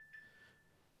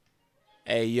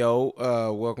Hey yo,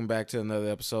 welcome back to another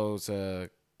episode's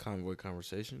Convoy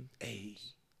Conversation. Hey,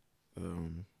 I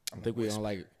I'm gonna think we on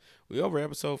whisper. we over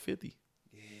episode 50.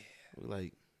 Yeah, We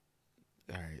like,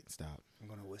 all right, stop. I'm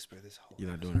gonna whisper this whole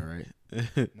You're not doing episode.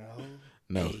 it right. No.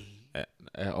 No, Hey.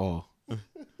 at all.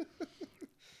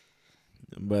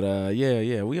 But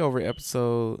yeah, we over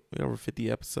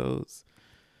 50 episodes.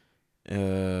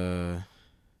 Uh,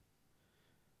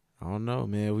 I don't know,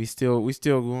 man. We still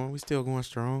going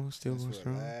strong, still Since going what,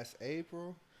 strong. last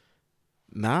April?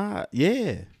 Nah,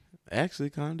 yeah,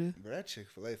 actually, kinda. But that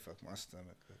Chick-fil-A fucked my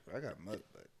stomach up. I got mud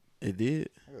butt. It did.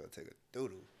 I gotta take a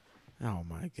doodle. Oh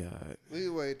my god, We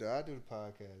wait though. I do the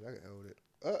podcast. I can hold it.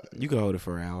 you can hold it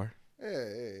for an hour. Yeah.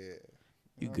 You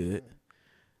You know what I'm good?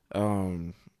 saying?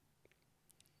 Um,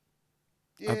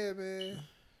 I Yeah, man.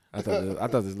 I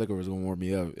thought this liquor was gonna warm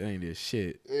me up. It ain't this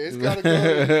shit. It's kinda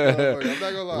cold. I'm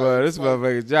not gonna lie. Well, It's this like,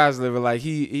 motherfucker Josh living like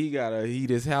he gotta heat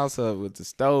his house up with the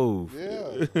stove.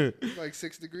 yeah. It's like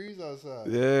 6 degrees outside.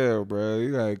 Yeah, bro,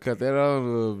 you gotta cut that on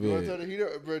a little You wanna turn bit. the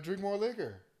heater, bro? Drink more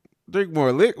liquor. Drink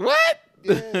more liquor. What?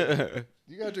 Yeah.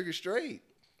 You gotta drink it straight.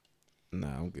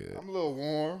 Nah, I'm good. I'm a little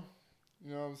warm.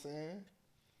 You know what I'm saying?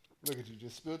 Look at you,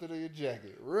 just spilled it in your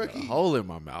jacket. Got a Rookie. hole in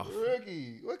my mouth.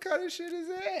 Rookie. What kind of shit is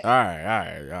that? All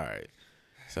right.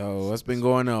 So what's been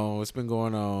going on? What's been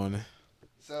going on?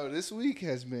 So this week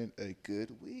has been a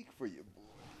good week for your boy.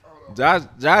 Hold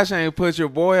Josh ain't put your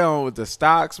boy on with the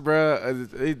stocks, bro.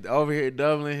 He over here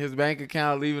doubling his bank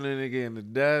account, leaving a nigga in the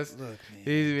dust. on. Look, man.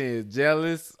 He's being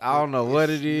jealous. I don't know what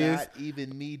it is. It's not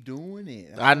even me doing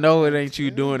it. I know it I'm ain't you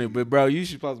telling doing it, but bro, you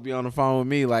should supposed to be on the phone with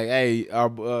me. Like, hey, your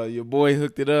boy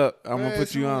hooked it up. I'm gonna Bruh,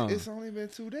 put you on. It's only been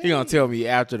 2 days. He gonna tell me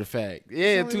after the fact.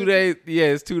 Yeah, only 2 days. Yeah,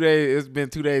 it's 2 days. It's been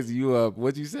 2 days. Of you up?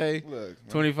 What'd you say? Look,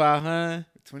 2,500.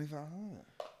 2,500.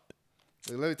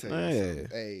 Look, let me tell you Yeah. something.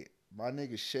 Hey, my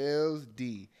nigga Shells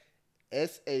D.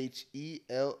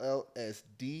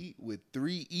 SHELLSD with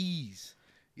 3 E's.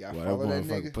 Y'all Well, follow that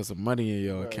that motherfucker nigga. put some money in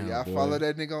your Bro, account, y'all boy. follow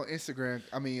that nigga on Instagram.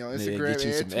 I mean on Nigga, Instagram get you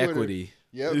and some Twitter. equity.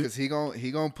 Yeah, cause he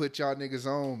gonna put y'all niggas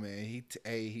on, man.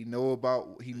 He know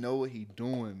what he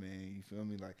doing, man. You feel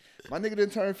me? Like my nigga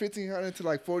didn't turn 1,500 to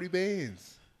like 40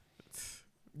 bands.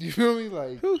 You feel me?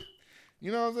 Like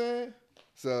you know what I'm saying?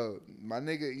 So my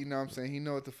nigga, you know what I'm saying? He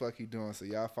know what the fuck he doing. So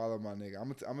y'all follow my nigga.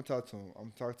 I'm gonna talk to him.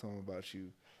 I'm gonna talk to him about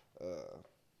you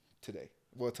today.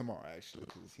 Well, tomorrow actually.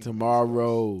 'Cause he on the East Coast.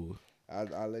 Tomorrow.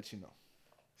 I'll let you know.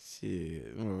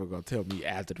 Shit, motherfucker gonna tell me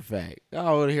after the fact. I don't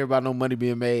want to hear about no money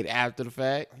being made after the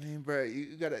fact. I mean, bro,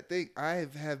 you gotta think. I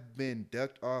have been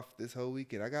ducked off this whole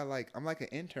weekend. I'm like an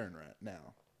intern right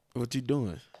now. What you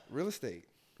doing? Real estate.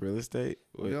 Real estate?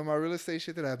 I'm doing my real estate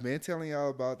shit that I've been telling y'all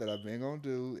about that I've been gonna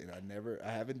do, and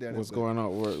I haven't done What's it. going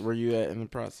on? Where you at in the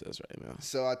process right now?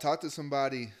 So I talked to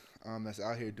somebody that's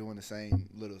out here doing the same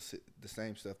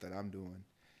stuff that I'm doing.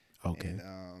 Okay.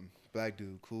 And black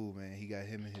dude, cool man. He got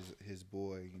him and his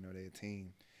boy. You know, they a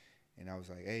team. And I was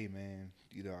like, hey man,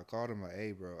 you know, I called him like,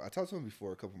 hey bro. I talked to him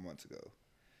before a couple months ago,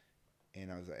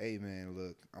 and I was like, hey man,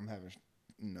 look, I'm having,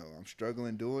 you know, I'm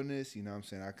struggling doing this. You know what I'm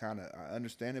saying? I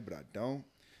understand it, but I don't.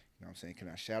 You know what I'm saying? Can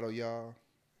I shadow y'all?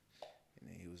 And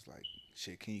then he was like,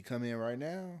 shit, can you come in right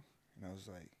now? And I was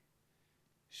like,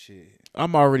 shit.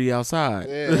 I'm already outside.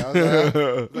 Yeah, I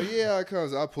was like, yeah, I come.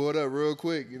 So I pulled up real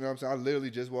quick. You know what I'm saying? I literally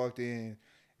just walked in,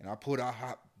 and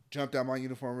jumped out my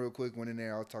uniform real quick, went in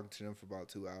there. I was talking to them for about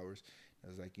 2 hours. I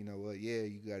was like, you know what? Yeah,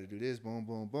 you got to do this. Boom,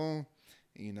 boom, boom.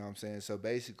 And you know what I'm saying? So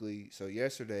basically,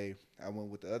 yesterday I went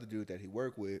with the other dude that he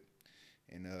worked with,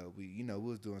 and we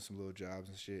was doing some little jobs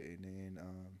and shit. And then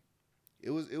it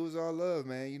was all love,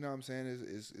 man. You know what I'm saying?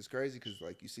 It's crazy because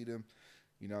like you see them,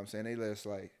 you know what I'm saying? They let us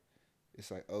like. It's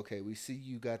like, okay, we see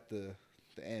you got the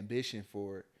ambition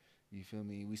for it. You feel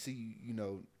me? We see you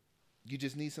know, you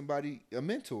just need somebody, a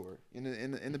mentor in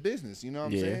the business. You know what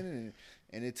I'm Yeah. saying?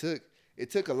 And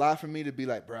it took a lot for me to be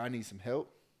like, bro, I need some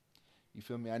help. You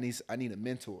feel me? I need a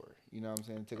mentor. You know what I'm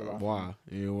saying? It took a lot. Why?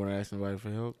 You don't want to ask nobody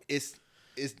for help? It's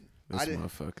This I didn't.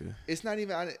 motherfucker. It's not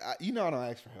even. You know I don't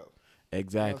ask for help. You know what I'm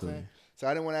Exactly. saying? So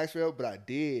I didn't want to ask for help, but I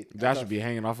did. Josh should be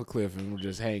hanging off a cliff and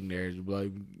just hang there. Just be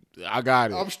like, I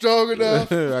got it. I'm strong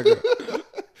enough. I got-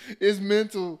 It's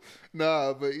mental.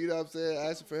 Nah, but you know what I'm saying? I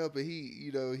asked him for help, but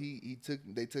they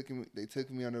took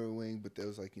me under a wing, but they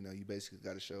was like, you know, you basically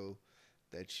gotta show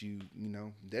that you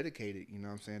know, dedicated, you know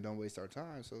what I'm saying? Don't waste our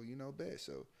time. So, you know, bet.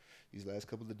 So these last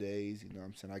couple of days, you know what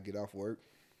I'm saying, I get off work,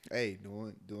 hey,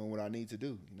 doing what I need to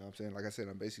do. You know what I'm saying? Like I said,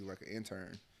 I'm basically like an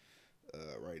intern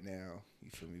right now. You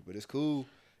feel me? But it's cool.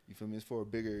 You feel me? It's for a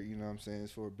bigger, you know what I'm saying?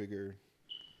 It's for a bigger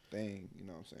thing, you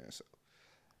know what I'm saying? So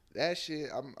that shit,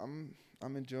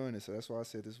 I'm enjoying it. So that's why I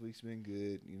said this week's been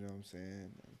good. You know what I'm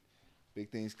saying? Big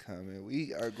things coming.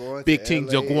 We are going Big to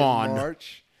things LA are going. in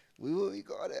March. We will be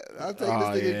going there. I'm taking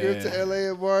Oh, this nigga Griff yeah. to LA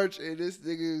in March, and this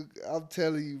nigga, I'm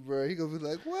telling you, bro, he gonna be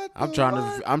like, what? I'm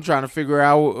trying to figure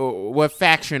out what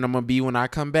faction I'm gonna be when I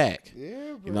come back.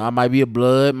 Yeah, bro. You know, I might be a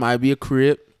Blood, might be a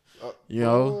Crip. You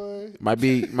know, boy. might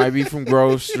be from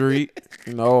Grove Street.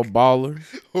 You know, a baller.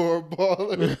 Or a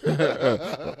baller.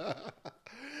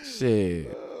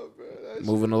 Shit. Oh, bro, that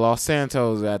Moving to Los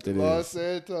Santos after Los this.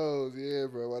 Santos, yeah,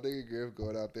 bro. My nigga Griff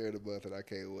going out there in a month, and I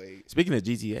can't wait. Speaking of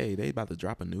GTA, they about to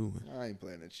drop a new one. I ain't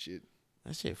playing that shit.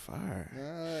 That shit fire.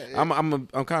 Nah, I'm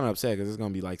kind of upset because it's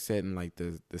gonna be like set in like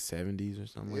the 70s or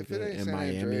something like if it that ain't in San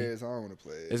Miami. Andreas, I don't want to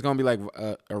play it. It's gonna be like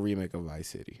a remake of Vice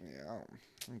City. Yeah,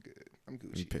 I'm good. I'm I'm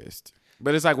Gucci. pissed.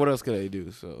 But it's like, what else could they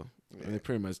do? So Yeah. they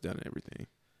pretty much done everything.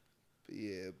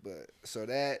 Yeah, but so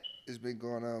that has been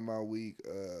going on my week.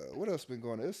 What else been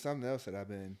going on? There's something else that I've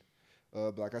been,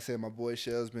 like I said, my boy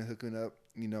Shell's been hooking up,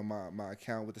 you know, my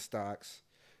account with the stocks.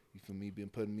 You feel me? Been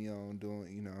putting me on,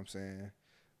 doing, you know what I'm saying?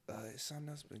 It's something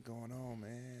else been going on,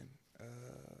 man.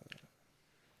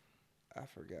 I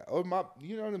forgot. Oh,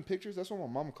 you know them pictures? That's what my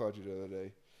mama called you the other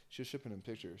day. She was shipping them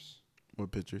pictures.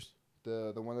 What pictures?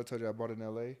 The one I told you I bought in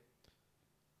L.A.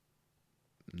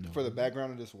 No. For the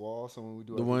background of this wall, so when we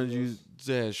do The our ones videos. you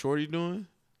said Shorty doing?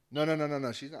 No.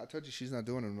 She's not. I told you she's not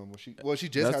doing them no more. She just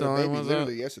That's had the a only baby ones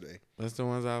literally yesterday. That's the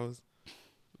only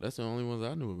ones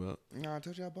I knew about. No, I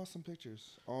told you I bought some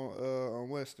pictures on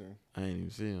Western. I ain't even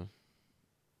see them.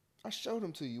 I showed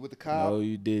them to you with the cob. No,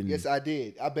 you didn't. Yes, I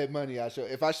did. I bet money I show.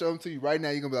 If I show them to you right now,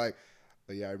 you're gonna be like,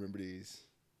 "Oh yeah, I remember these."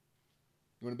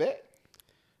 You want to bet?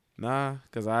 Nah,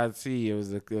 cause I see it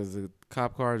was a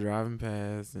cop car driving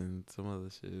past and some other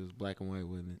shit. It was black and white,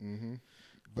 wasn't it?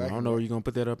 Mm-hmm. I don't know where you gonna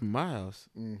put that up in my house.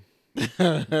 My house.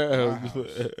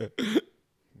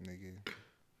 Nigga.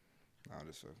 I'll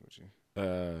just fuck with you.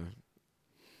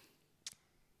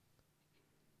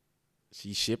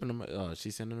 She shipping them.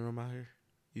 She sending them out here.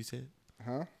 You said?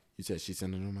 Huh? You said she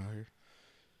sending them out here.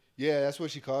 Yeah, that's what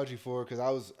she called you for. Cause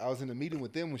I was in a meeting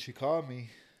with them when she called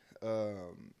me.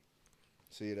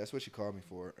 So yeah, that's what she called me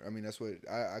for. I mean, that's what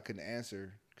I couldn't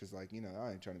answer because, like, you know,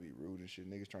 I ain't trying to be rude and shit.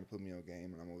 Niggas trying to put me on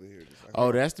game, and I'm over here just like.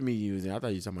 Oh, that's the me using. I thought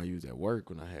you were talking about you was at work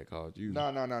when I had called you. No. I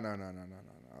was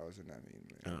in that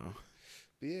meeting, man. Oh.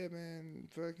 But yeah, man,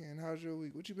 fucking, how's your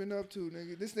week? What you been up to,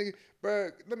 nigga? This nigga,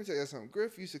 bro. Let me tell you something.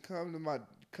 Griff used to come to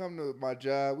my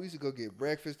job. We used to go get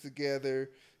breakfast together.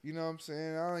 You know what I'm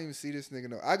saying? I don't even see this nigga.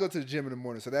 No, I go to the gym in the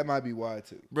morning, so that might be why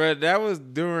too. Bro, that was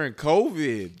during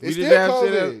COVID. It's still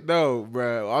COVID. No,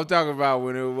 bro. I'm talking about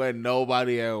when it wasn't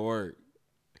nobody at work.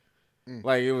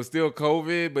 Like, it was still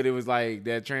COVID, but it was like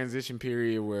that transition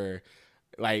period where,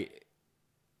 like,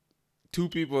 two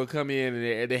people would come in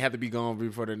and they had to be gone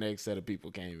before the next set of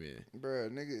people came in. Bro,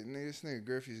 this nigga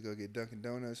Griff used to go get Dunkin'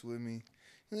 Donuts with me.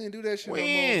 He didn't do that shit When?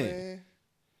 no more, man.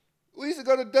 We used to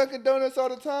go to Dunkin' Donuts all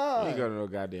the time. We didn't go to no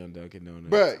goddamn Dunkin' Donuts.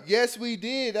 Bro, yes, we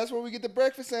did. That's where we get the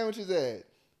breakfast sandwiches at.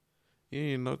 You didn't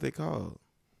even know what they called.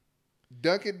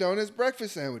 Dunkin' Donuts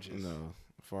breakfast sandwiches. No,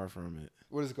 far from it.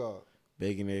 What is it called?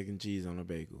 Bacon, egg, and cheese on a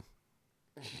bagel.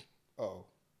 Oh.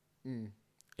 In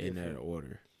that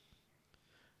order.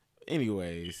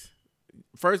 Anyways,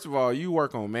 first of all, you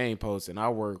work on main post and I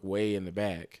work way in the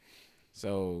back.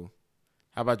 So,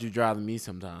 how about you driving me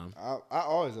sometime? I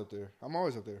always up there. I'm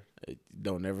always up there.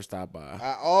 Don't never stop by.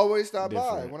 I always stop by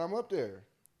Different. when I'm up there.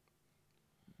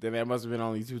 Then that must have been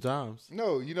only 2 times.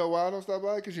 No, you know why I don't stop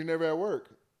by? Because you're never at work.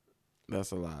 That's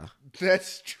a lie.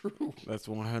 That's true. That's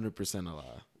 100% a lie.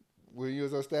 When you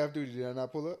was on staff duty, did I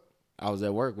not pull up? I was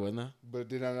at work, wasn't I? But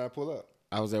did I not pull up?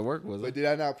 I was at work, wasn't But I? did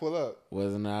I not pull up?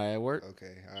 Wasn't I at work?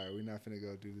 Okay, all right. We're not finna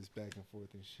go do this back and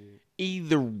forth and shit.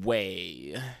 Either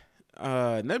way,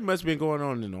 nothing much been going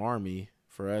on in the Army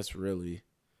for us, really.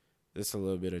 Just a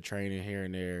little bit of training here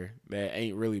and there that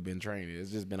ain't really been training.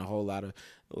 It's just been a whole lot of,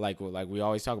 like we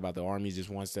always talk about, the Army just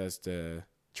wants us to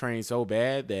train so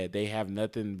bad that they have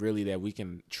nothing really that we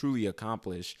can truly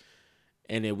accomplish,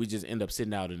 and then we just end up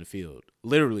sitting out in the field.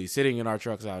 Literally sitting in our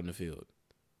trucks out in the field.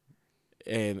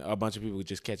 And a bunch of people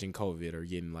just catching COVID or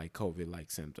getting like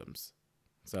COVID-like symptoms.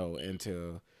 So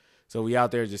we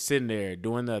out there just sitting there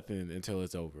doing nothing until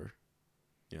it's over.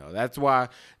 You know, that's why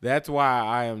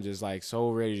I am just like so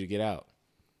ready to get out.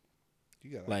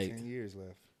 You got like 10 years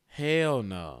left. Hell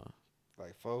no.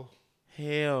 Like 4?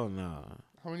 Hell no.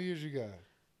 How many years you got?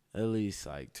 At least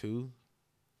like 2.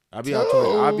 I'll be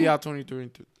out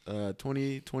 2023.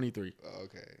 Oh,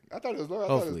 okay. I thought it was low. I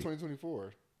thought it Hopefully. was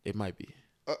 2024. It might be.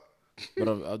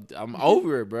 But I'm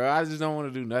over it, bro. I just don't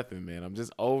want to do nothing, man. I'm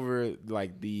just over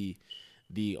like the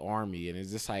Army, and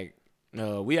it's just like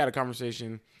we had a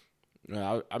conversation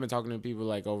I've been talking to people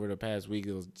like over the past week.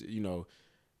 It was,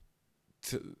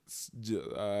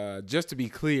 just to be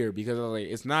clear, because like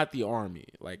it's not the Army.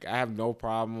 Like I have no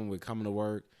problem with coming to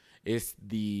work. It's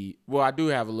I do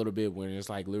have a little bit when it's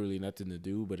like literally nothing to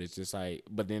do, but it's just like,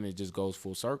 but then it just goes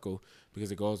full circle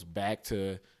because it goes back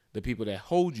to the people that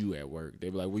hold you at work. They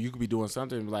be like, well, you could be doing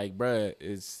something. Like,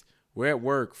 bruh, we're at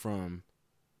work from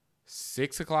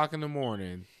 6 o'clock in the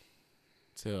morning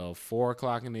till 4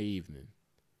 o'clock in the evening.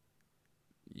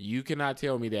 You cannot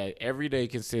tell me that every day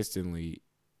consistently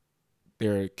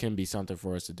there can be something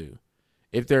for us to do.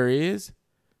 If there is,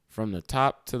 from the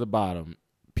top to the bottom,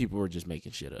 people are just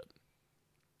making shit up.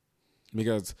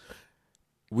 Because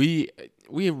we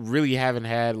really haven't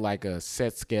had like a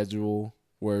set schedule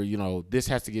where, this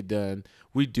has to get done.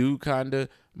 We do kind of,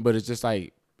 but it's just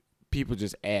like people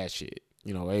just add shit.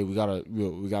 Hey, we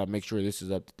gotta make sure this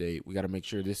is up to date. We gotta make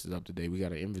sure this is up to date. We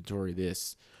gotta inventory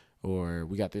this, or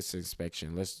we got this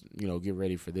inspection. Let's get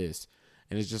ready for this.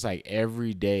 And it's just like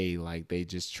every day, like they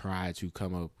just try to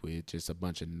come up with just a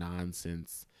bunch of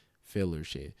nonsense filler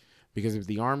shit. Because if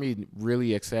the Army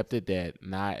really accepted that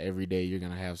not every day you're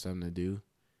gonna have something to do,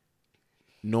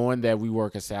 knowing that we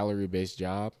work a salary-based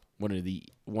job, one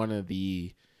of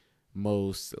the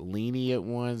most lenient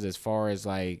ones as far as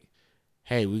like,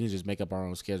 hey, we can just make up our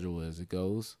own schedule as it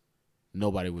goes,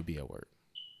 nobody would be at work.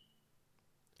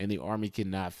 And the Army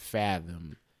cannot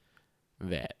fathom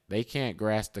that. They can't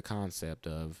grasp the concept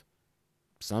of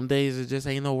some days it just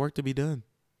ain't no work to be done.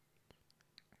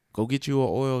 Go get you an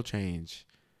oil change.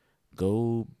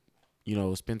 Go,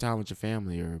 spend time with your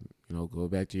family, or, go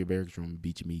back to your barracks room and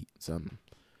beat your meat, something.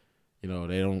 They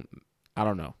don't, I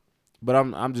don't know. But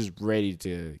I'm just ready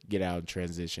to get out and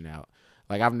transition out.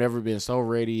 Like, I've never been so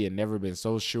ready and never been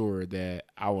so sure that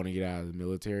I want to get out of the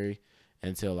military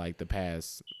until, like, the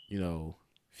past,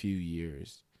 few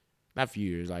years. Not few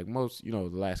years, like most, the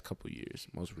last couple of years,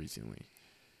 most recently.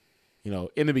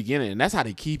 In the beginning, and that's how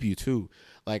they keep you too.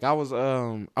 Like I was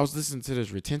listening to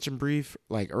this retention brief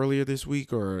like earlier this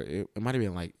week, or it might have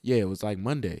been like, it was like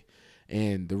Monday,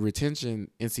 and the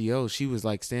retention NCO, she was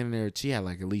like standing there. She had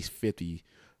like at least 50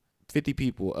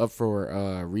 people up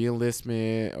for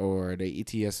re-enlistment, or their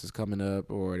ETS is coming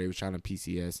up, or they was trying to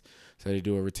PCS, so they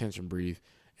do a retention brief,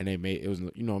 and it was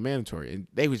mandatory, and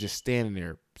they was just standing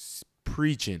there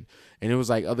preaching, and it was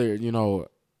like other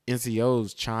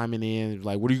NCOs chiming in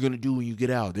like, what are you gonna do when you get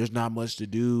out? There's not much to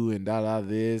do, and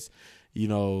this, you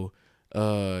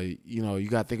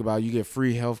gotta think about, you get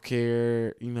free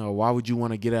healthcare. Why would you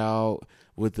want to get out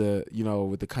with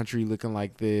the country looking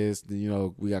like this?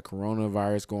 We got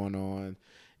coronavirus going on.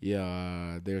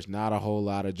 There's not a whole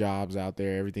lot of jobs out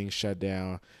there. Everything's shut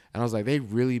down. And I was like, they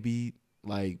really be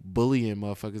like bullying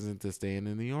motherfuckers into staying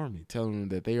in the Army, telling them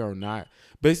that they are not,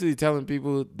 basically telling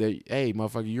people that, hey,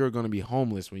 motherfucker, you're going to be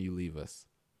homeless when you leave us.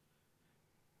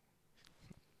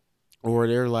 Or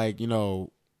they're like,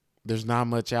 there's not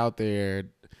much out there.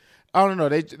 I don't know.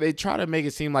 They try to make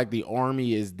it seem like the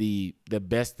Army is the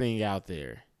best thing out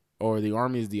there, or the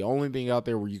Army is the only thing out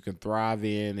there where you can thrive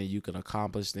in and you can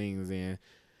accomplish things in.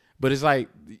 But it's like,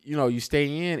 you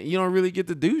stay in, you don't really get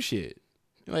to do shit.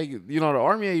 Like, the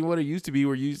Army ain't what it used to be,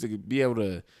 where you used to be able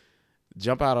to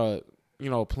jump out a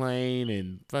plane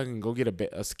and fucking go get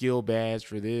a skill badge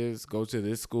for this, go to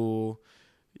this school,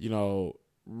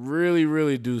 really,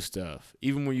 really do stuff.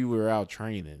 Even when you were out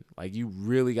training, like, you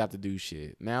really got to do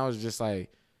shit. Now it's just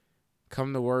like,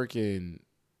 come to work and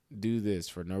do this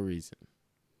for no reason.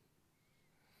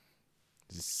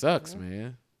 It just sucks,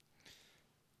 man.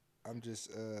 I'm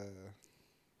just,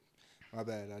 my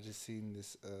bad. I just seen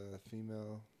this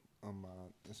female on my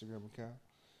Instagram account,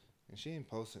 and she ain't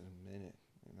posted in a minute.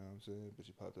 You know what I'm saying? But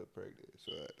she popped up pregnant,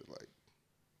 so I had to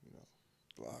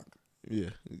block. Yeah,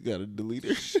 you gotta delete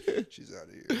her. She's out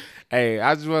of here. Hey,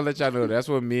 I just want to let y'all know that's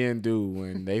what men do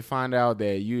when they find out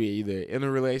that you either in a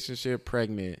relationship,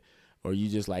 pregnant, or you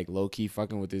just like low key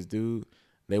fucking with this dude.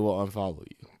 They will unfollow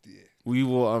you. Yeah. We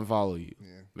will unfollow you. Yeah.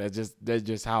 That's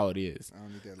just how it is.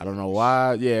 I don't know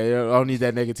why. Yeah, I don't need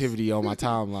that negativity on my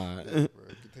timeline. Yeah, bro,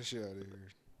 get that shit out of here.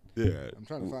 Yeah, I'm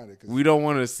trying to find it. We don't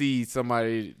want to see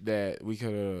somebody that we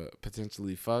could have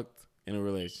potentially fucked in a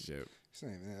relationship.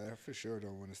 Same, man. I for sure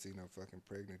don't want to see no fucking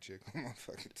pregnant chick on my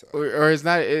fucking top. Or it's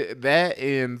not that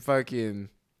in fucking,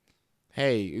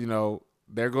 hey,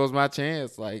 there goes my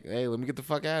chance. Like, hey, let me get the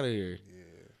fuck out of here.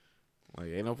 Yeah.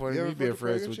 Like, ain't no point in me being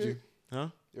friends with you. Huh?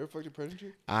 You ever fucked a pregnant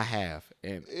chick? I have.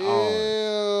 And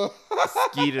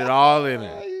skeeted all in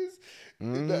it.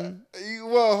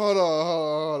 Well, hold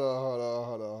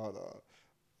on.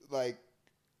 Like,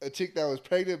 a chick that was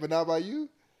pregnant but not by you?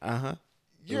 Uh-huh.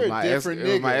 You're a different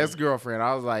nigga. My ex-girlfriend.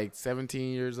 I was like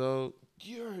 17 years old.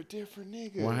 You're a different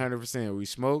nigga. 100%. We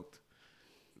smoked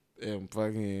and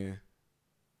fucking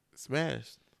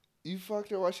smashed. You fucked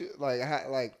her while she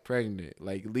like Pregnant,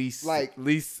 like least Like-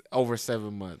 least over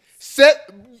 7 months. she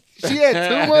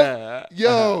had 2 months.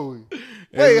 Yo,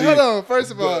 wait, hold on.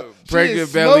 First of all,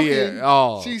 pregnant belly and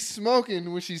all. She's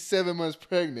smoking when she's 7 months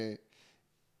pregnant,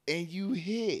 and you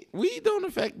hit. Weed don't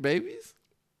affect babies.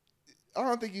 I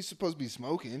don't think you're supposed to be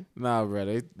smoking. Nah,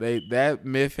 bro. They that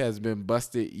myth has been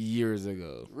busted years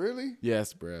ago. Really?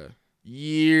 Yes, bro.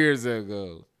 Years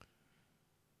ago.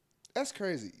 That's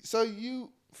crazy. So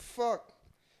you fuck.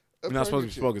 You're not supposed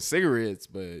to be smoking cigarettes,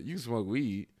 but you smoke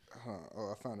weed. Huh.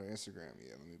 Oh, I found her Instagram.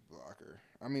 Yeah, let me block her.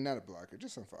 I mean, not a blocker,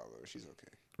 just unfollow her. She's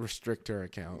okay. Restrict her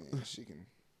account. Yeah, she can.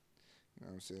 You know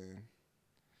what I'm saying?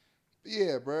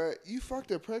 Yeah, bro. You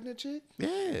fucked a pregnant chick?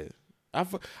 Yeah.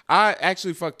 I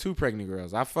actually fucked 2 pregnant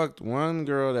girls. I fucked one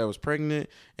girl that was pregnant,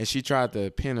 and she tried to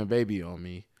pin a baby on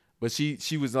me. But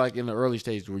she was like in the early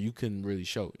stage where you couldn't really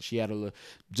show it. She had a little,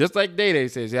 just like Day Day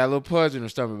says, she had a little pudge in her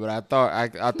stomach. But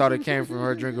I thought it came from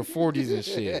her drinking 40s and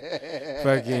shit.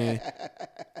 Fucking,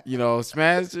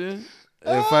 smashed her.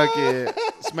 And fucking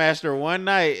smashed her one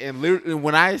night. And literally,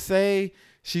 when I say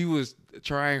she was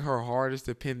trying her hardest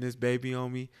to pin this baby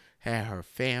on me, had her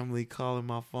family calling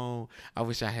my phone. I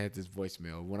wish I had this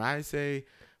voicemail. When I say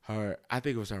I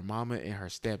think it was her mama and her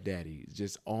stepdaddy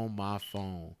just on my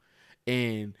phone.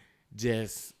 And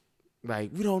just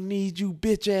like, we don't need you,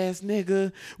 bitch ass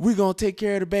nigga. We gonna take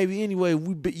care of the baby anyway.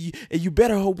 And you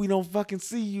better hope we don't fucking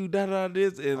see you.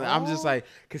 This. And I'm just like,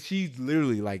 cause she's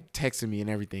literally like texting me and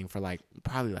everything for like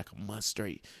probably like a month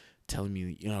straight, telling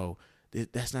me,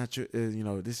 that's not your,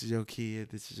 this is your kid.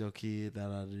 This is your kid.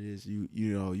 This. You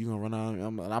gonna run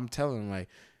on. I'm telling her like,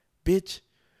 bitch.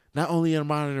 Not only am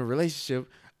I in a relationship,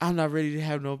 I'm not ready to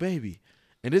have no baby.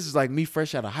 And this is like me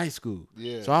fresh out of high school.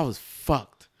 Yeah. So I was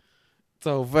fucked.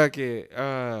 So fucking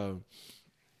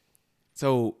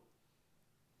so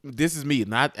this is me.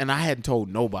 And I hadn't told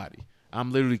nobody.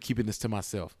 I'm literally keeping this to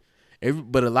myself.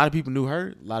 But a lot of people knew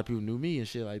her. A lot of people knew me and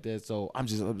shit like that. So I'm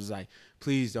just like,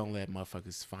 please don't let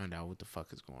motherfuckers find out what the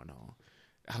fuck is going on.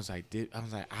 I was like,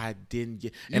 I didn't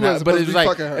get. But it was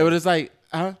like, it was like,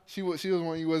 huh? She was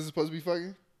one you wasn't supposed to be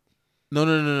fucking.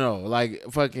 No. Like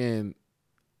fucking.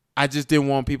 I just didn't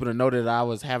want people to know that I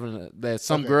was that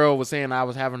some girl was saying I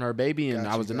was having her baby and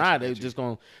I was denied. They were just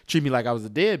going to treat me like I was a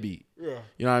deadbeat. Yeah.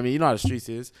 You know what I mean? You know how the streets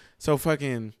is. So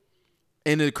fucking,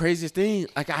 and the craziest thing,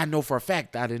 like I know for a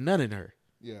fact I did nut in her.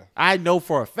 Yeah. I know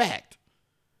for a fact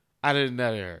I didn't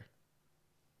nut in her.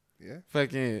 Yeah.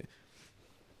 Fucking,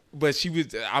 but she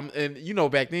was,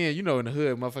 and back then, in the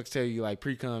hood, motherfuckers tell you like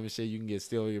pre-cum and shit, you can get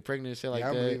still you're pregnant and shit like that.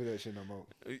 I don't believe that shit no more.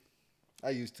 I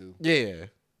used to. Yeah.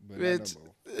 But not no more.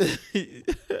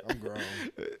 I'm grown.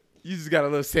 You just got a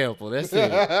little sample. That's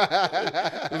it.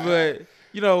 But,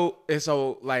 and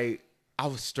so, like, I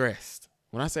was stressed.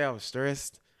 When I say I was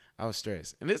stressed.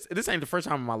 And this ain't the first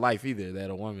time in my life either that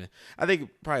a woman, I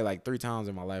think probably like 3 times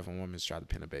in my life a woman's tried to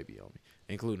pin a baby on me,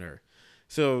 including her.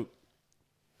 So,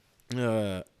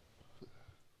 so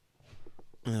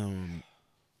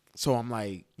I'm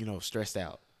like, stressed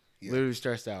out. Yeah. Literally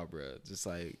stressed out, bro. Just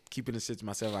like keeping the shit to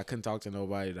myself. I couldn't talk to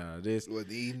nobody. This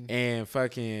and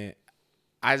fucking,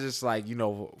 I just like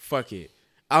fuck it.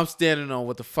 I'm standing on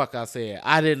what the fuck I said.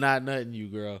 I did not nothing you,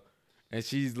 girl. And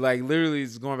she's like literally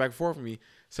just going back and forth with me.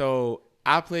 So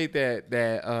I played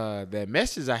that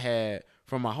message I had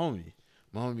from my homie.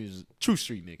 My homie was a true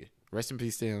street nigga. Rest in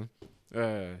peace to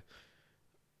him.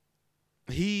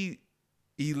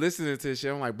 He listening to this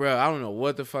shit. I'm like, bro, I don't know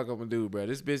what the fuck I'm gonna do, bro.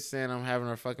 This bitch saying I'm having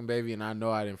her fucking baby, and I know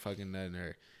I didn't fucking nothing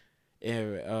her.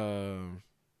 And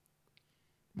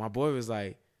my boy was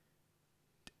like,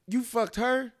 you fucked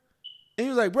her? And he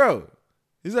was like, bro.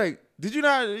 He's like, did you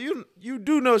not? You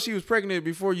do know she was pregnant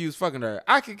before you was fucking her.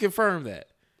 I can confirm that.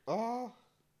 Oh.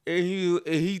 And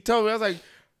he told me, I was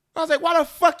like, why the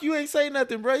fuck you ain't say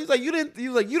nothing, bro? He was like, you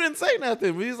didn't say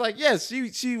nothing. But he's like, yes,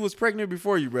 she was pregnant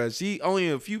before you, bro. She only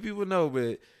a few people know,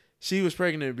 but she was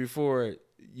pregnant before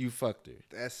you fucked her.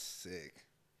 That's sick.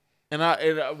 And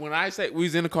when I say we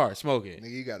was in the car smoking,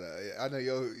 nigga, I know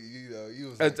you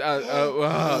was like,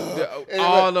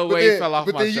 all the way fell off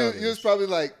my shoulders. But then you was probably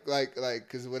like,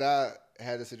 because when I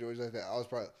had a situation like that, I was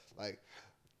probably like,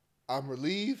 I'm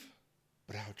relieved,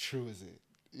 but how true is it?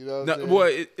 You know what I'm saying?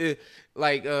 Well,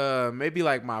 like maybe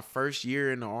like my first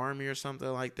year in the Army or something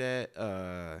like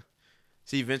that.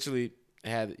 She eventually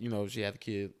had, she had the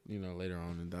kid, later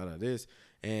on and this.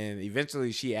 And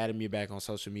eventually she added me back on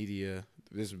social media.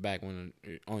 This was back when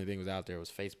the only thing was out there was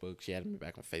Facebook. She added me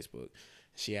back on Facebook.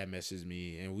 She had messaged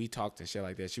me and we talked and shit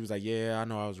like that. She was like, "Yeah, I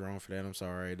know I was wrong for that. I'm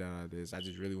sorry. This. I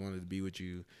just really wanted to be with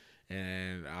you,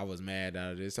 and I was mad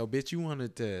out of this. So, bitch, you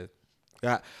wanted to.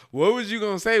 What was you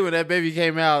gonna say when that baby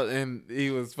came out and he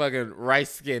was fucking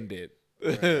rice skinned it?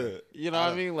 Right. You know what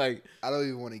I mean? Like, I don't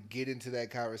even want to get into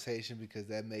that conversation because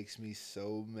that makes me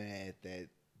so mad that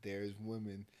there's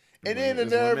women. And then the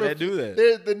nerve that do that.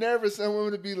 There's the nerve of some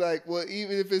women to be like, well,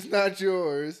 even if it's not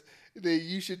yours, then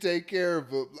you should take care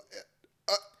of it.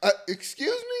 Excuse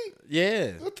me?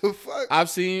 Yeah. What the fuck? I've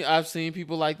seen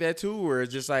people like that too, where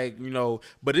it's just like,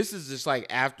 but this is just like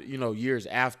after, years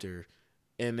after,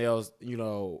 and they'll,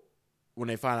 when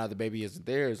they find out the baby isn't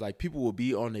theirs, like people will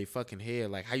be on their fucking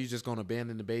head, like, how you just gonna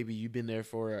abandon the baby? You've been there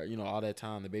for, all that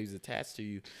time, the baby's attached to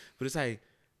you, but it's like,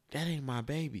 that ain't my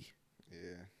baby.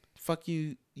 Yeah. Fuck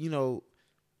you,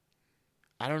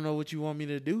 I don't know what you want me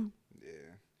to do.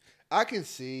 Yeah. I can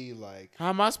see, like, how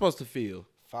am I supposed to feel?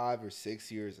 5 or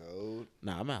 6 years old.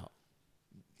 Nah, I'm out.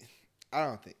 I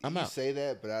don't think I'm you out. say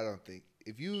that, but I don't think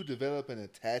if you develop an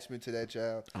attachment to that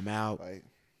child, I'm out. like,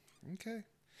 okay.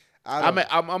 I'm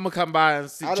gonna come by and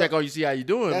check on you, see how you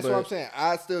doing. That's what I'm saying.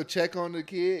 I still check on the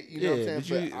kid. You know what I'm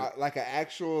saying? But like an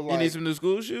actual, like, you need some new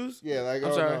school shoes? Yeah, like,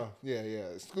 I'm sorry. No.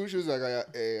 Yeah. School shoes, like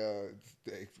a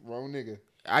wrong nigga.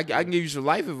 I can give you some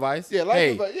life advice. Yeah,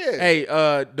 advice. Yeah.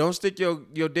 Hey, don't stick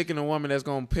your dick in a woman that's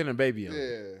gonna pin a baby on.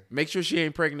 Yeah. Make sure she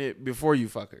ain't pregnant before you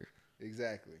fuck her.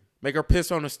 Exactly. Make her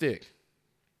piss on a stick.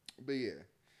 But yeah,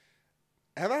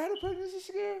 have I had a pregnancy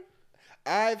scare?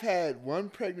 I've had one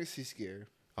pregnancy scare.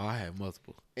 Oh, I had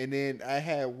multiple. And then I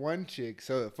had one chick.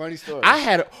 So, funny story. I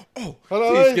had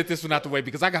please get this one out the way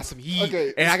because I got some heat.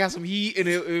 Okay. And I got some heat, and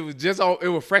it was just it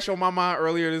was fresh on my mind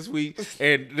earlier this week,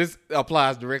 and this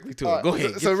applies directly to it. Go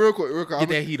ahead. So real quick, get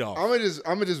that heat off.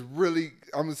 I'm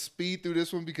gonna speed through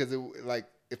this one because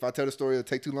if I tell the story, it'll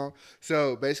take too long.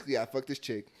 So basically, I fucked this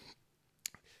chick.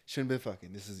 Shouldn't been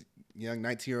fucking. This is young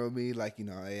 19-year-old me. Like,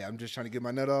 hey, I'm just trying to get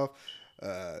my nut off.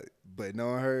 But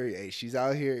knowing her, hey, she's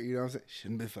out here. You know what I'm saying?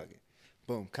 Shouldn't been fucking.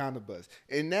 Boom, condom buzz.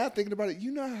 And now thinking about it,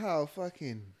 you know how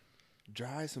fucking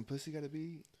dry some pussy gotta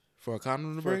be for a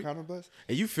condom to for break? a condom buzz?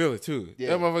 And you feel it too. Yeah.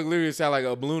 That motherfucker literally sound like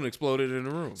a balloon exploded in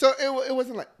the room. So it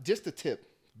wasn't like just the tip,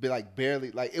 but like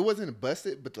barely, like it wasn't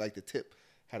busted, but like the tip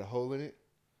had a hole in it.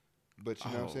 But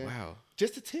you know what I'm saying? Wow.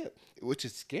 Just a tip, which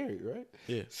is scary, right?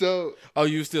 Yeah. So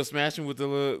you was still smashing with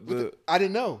the I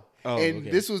didn't know. Oh, and okay.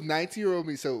 This was 19-year-old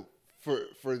me. So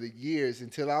for the years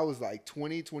until I was like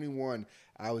 20, 21,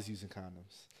 I was using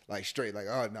condoms. Like straight, like,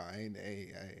 oh no, I ain't.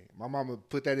 My mama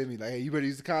put that in me, like, hey, you better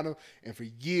use a condom. And for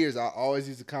years, I always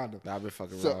used a condom. I've been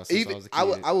fucking so raw since even I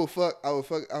was a kid. I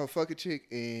would fuck a chick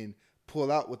and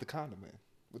pull out with the condom on.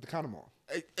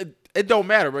 It don't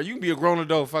matter, bro. You can be a grown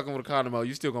adult fucking with a condom on.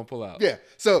 You still gonna pull out. Yeah.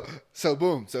 So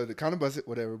boom. So the condom busted,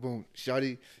 whatever. Boom.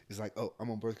 Shawty is like, oh, I'm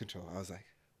on birth control. I was like,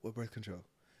 what birth control?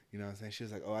 You know what I'm saying? She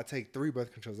was like, oh, I take 3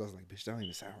 birth controls. I was like, bitch, that don't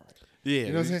even sound right. Yeah, you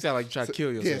know what I'm saying? Sound like you try to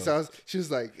kill yourself. Yeah, she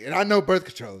was like, and I know birth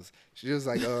controls. She was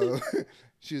like, I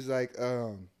was like,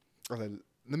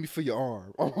 let me feel your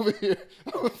arm. I'm over here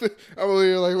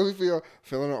like, let me feel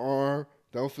her arm.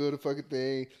 Don't feel the fucking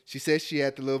thing. She said she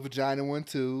had the little vagina one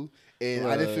too. And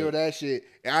I didn't feel that shit.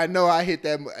 And I know I hit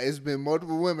that. It's been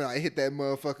multiple women I hit that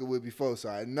motherfucker with before. So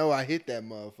I know I hit that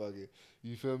motherfucker.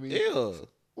 You feel me? Ew.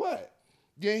 What?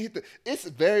 You ain't hit it's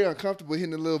very uncomfortable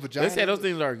hitting the little vagina. They say those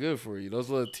things are good for you. Those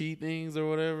little T things or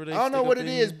whatever. I don't know what it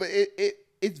is, but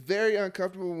it's very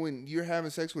uncomfortable when you're having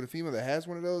sex with a female that has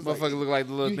one of those. Motherfucker look like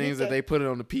the little things that they put it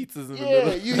on the pizzas in the middle.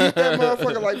 Yeah, you hit that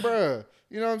motherfucker like, bruh.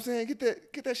 You know what I'm saying? Get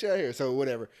that shit out of here. So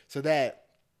whatever. So that,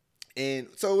 and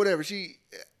so whatever.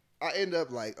 I ended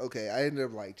up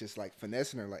like just like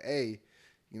finessing her like, hey,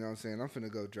 you know what I'm saying? I'm finna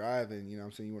go driving. You know what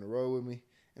I'm saying? You want to roll with me?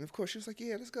 And of course she was like,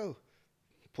 yeah, let's go.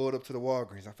 Pulled up to the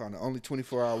Walgreens. I found the only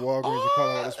 24-hour Walgreens in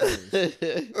Colorado Springs.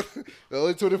 The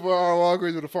only 24-hour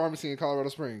Walgreens with a pharmacy in Colorado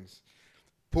Springs.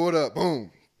 Pulled up,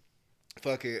 boom.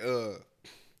 Fucking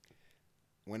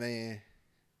went in,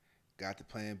 got the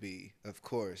plan B. Of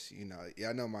course,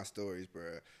 y'all know my stories,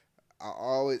 bro. I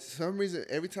always, for some reason,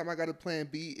 every time I got a plan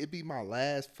B, it be my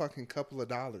last fucking couple of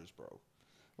dollars, bro.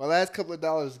 My last couple of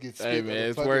dollars get spent. Hey man, on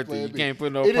it's worth plan it. B. You can't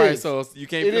put no price on. You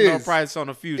can't put no price on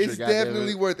the future. It's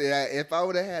definitely worth it. If I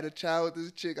would have had a child with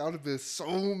this chick, I would have been so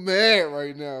mad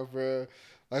right now, bro.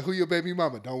 Like, who your baby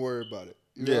mama? Don't worry about it.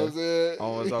 You know what I'm saying? I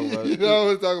want to talk about it. You know, I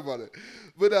want to talk about it.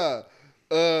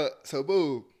 But so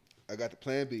boom, I got the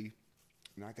plan B.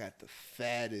 And I got the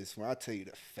fattest. When I tell you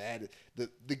the fattest, the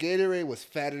Gatorade was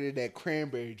fatter than that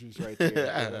cranberry juice right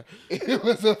there. It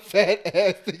was a fat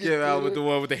ass thing. Get out with the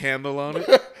one with the handle on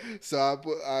it. So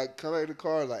I come back to the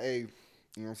car like, hey, you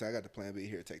know what I'm saying? I got the plan B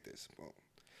here. Take this. Boom.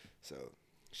 So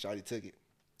Shawty took it,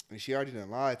 and she already done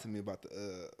lied to me about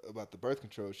the birth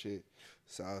control shit.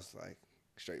 So I was like,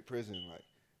 straight prison, like,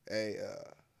 hey,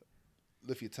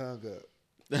 lift your tongue up.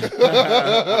 Lift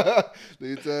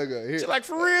your tongue up. Here. She like,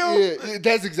 for real? Yeah,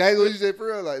 that's exactly what you said, for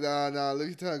real. Like, nah,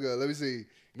 lift your tongue up. Let me see.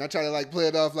 And I try to like play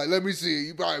it off like, let me see.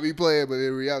 You probably be playing, but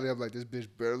in reality, I'm like, this bitch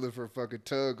better lift her fucking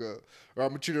tongue up, or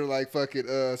I'm gonna treat her like fucking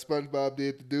SpongeBob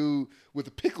did the dude with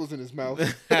the pickles in his mouth.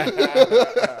 But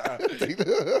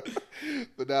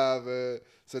nah, man.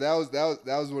 So that was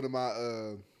one of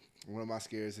my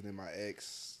scares, and then my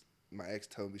ex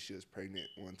told me she was pregnant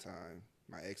one time.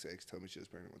 My ex told me she was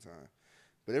pregnant one time.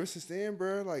 But ever since then,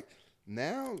 bro, like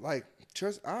now, like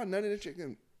trust, I nutted a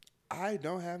chicken. I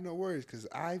don't have no worries because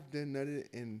I did nutted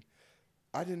in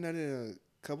a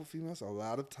couple females a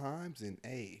lot of times, and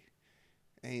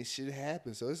ain't shit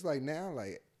happen. So it's like now,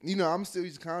 like, you know, I'm still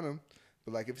using condom,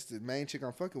 but like if it's the main chick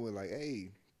I'm fucking with, like,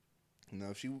 hey, you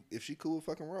know, if she cool with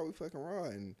fucking raw, we fucking raw,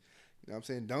 and you know what I'm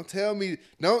saying? Let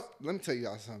me tell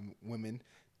y'all something, women.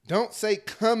 Don't say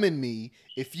come in me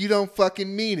if you don't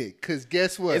fucking mean it, because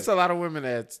guess what? It's a lot of women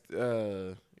that,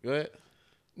 go ahead.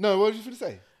 No, what was you finna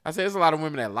say? I say there's a lot of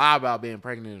women that lie about being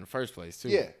pregnant in the first place, too.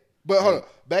 Yeah. But hold on.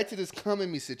 Back to this come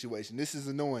in me situation. This is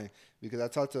annoying because I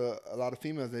talk to a lot of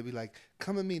females. They be like,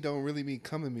 come in me don't really mean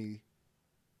come in me.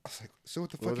 I was like, so what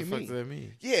the fuck does that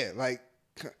mean? Yeah, like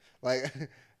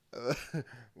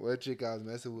what chick I was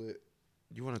messing with.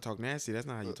 You want to talk nasty? That's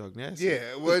not how you talk nasty.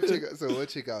 Yeah, what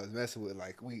chick I was messing with,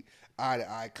 like we eye to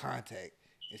eye contact,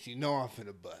 and she know I'm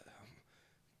finna butt.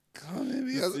 Come in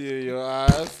me. See in your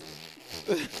eyes.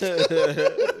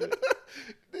 Nigga,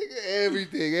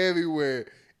 everything, everywhere.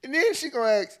 And then she gonna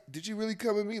ask, did you really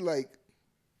come at me? Like,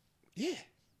 yeah,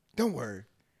 don't worry.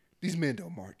 These men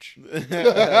don't march. Josh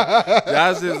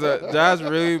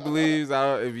really believes,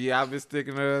 if y'all been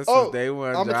sticking to us since day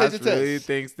one, Josh really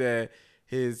thinks that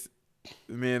his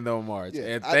men don't march. Yeah,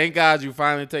 and thank God you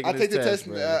finally taking this test.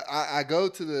 I go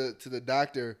to the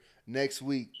doctor next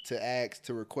week to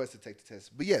request to take the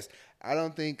test. But yes, I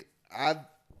don't think I've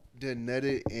done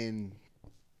nutted in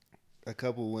a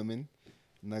couple of women.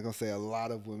 I'm not gonna say a lot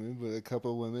of women, but a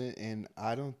couple of women, and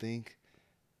I don't think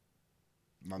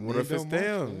my men don't march. What if it's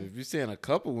them? If you're saying a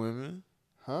couple women,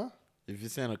 huh? If you're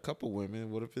saying a couple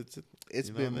women, what if it's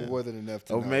been more than enough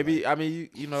to know, maybe, like, I mean,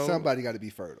 you know, somebody got to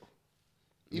be fertile.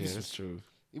 That's true.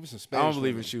 Even some Spanish I don't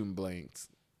believe women. in shooting blanks.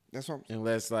 That's what I'm,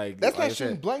 unless like that's like not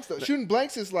shooting blanks though. Shooting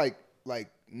blanks is like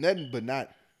nothing but not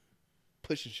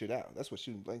pushing shit out. That's what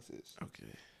shooting blanks is. Okay.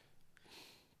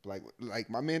 Like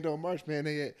my men don't march, man.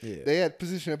 They had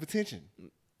position of attention.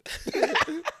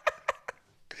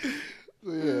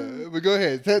 Yeah, but go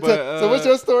ahead. So what's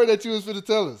your story that you was going to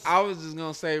tell us? I was just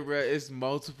gonna say, bro, it's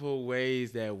multiple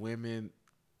ways that women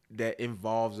that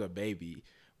involves a baby.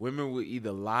 Women will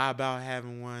either lie about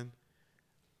having one,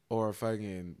 or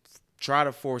fucking try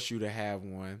to force you to have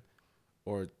one,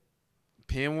 or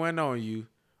pin one on you,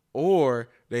 or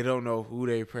they don't know who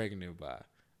they pregnant by.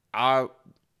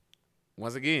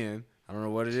 Once again, I don't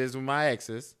know what it is with my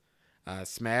exes. I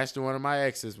smashed one of my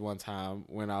exes one time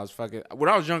when I was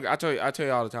younger. I tell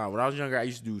you all the time. When I was younger, I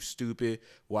used to do stupid,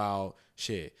 wild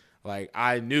shit. Like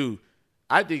I think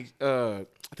her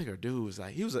dude was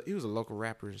like he was a local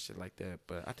rapper and shit like that.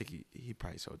 But I think he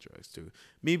probably sold drugs too.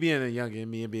 Me being a youngin,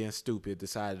 me and being stupid,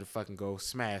 decided to fucking go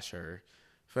smash her.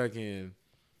 Fucking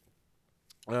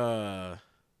what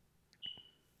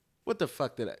the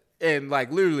fuck did I? And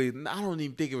like literally, I don't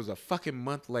even think it was a fucking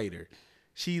month later.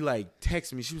 She like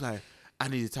texted me. She was like, I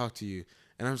need to talk to you.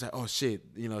 And I was like, oh shit,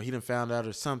 you know, he done found out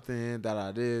or something,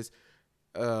 this.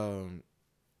 And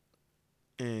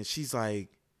she's like,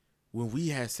 when we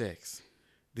had sex,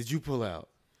 did you pull out?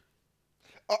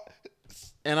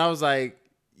 And I was like,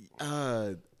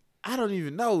 I don't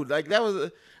even know. Like that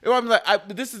was, I'm like,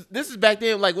 this is back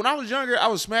then. Like when I was younger, I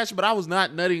was smashing, but I was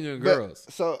not nutting on girls.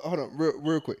 So hold on,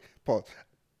 real quick, pause.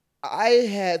 I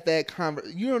had that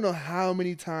conversation. You don't know how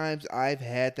many times I've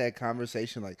had that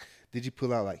conversation. Like, did you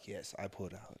pull out? Like, yes, I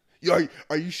pulled out.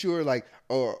 Are you sure? Like,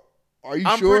 or are you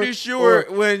sure? I'm pretty sure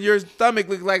when your stomach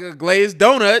looked like a glazed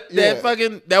donut,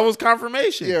 that was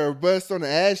confirmation. Yeah, or bust on the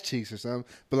ass cheeks or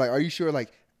something. But like, are you sure?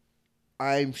 Like,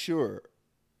 I'm sure.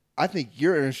 I think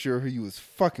you're unsure who you was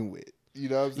fucking with. You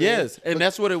know what I'm saying? Yes, and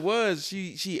that's what it was.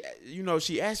 She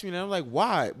asked me, and I'm like,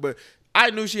 why? But I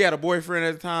knew she had a boyfriend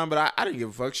at the time, but I didn't give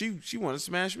a fuck. She wanted to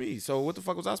smash me. So what the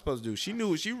fuck was I supposed to do? She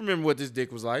remembered what this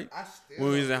dick was like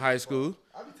when we was in high school.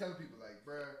 I be telling people like,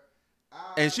 bruh.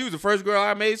 And she was the first girl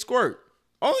I made squirt.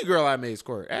 Only girl I made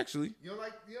squirt, actually. You told me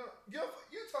you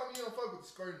don't fuck with the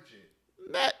squirting shit.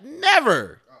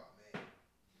 Never. Oh man.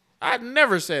 I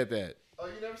never said that. Oh,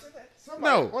 you never said that?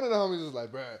 No. One of the homies was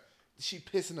like, bruh, she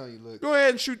pissing on you, look. Go ahead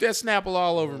and shoot that Snapple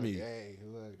all over Look, me. Hey,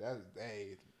 look,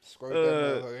 squirt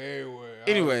that motherfucker everywhere.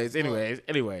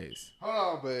 Anyways. Hold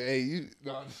on, but hey, you.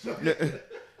 No,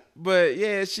 But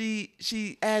yeah,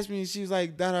 she asked me, she was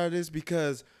like, this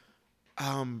because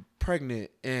I'm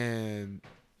pregnant, and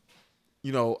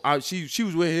you know, she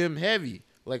was with him heavy,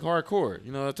 like hardcore.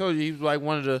 You know, I told you he was like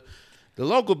one of the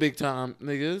local big time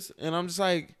niggas, and I'm just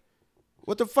like,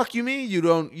 what the fuck you mean you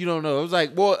don't know? It was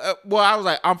like, well, I was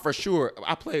like, I'm for sure.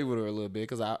 I played with her a little bit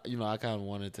because I kind of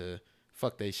wanted to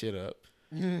fuck they shit up.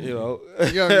 You know,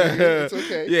 young nigga, it's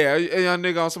okay. Yeah, a young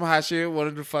nigga on some hot shit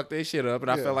wanted to fuck their shit up, and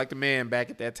I Yeah. felt like the man back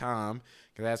at that time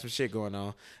because I had some shit going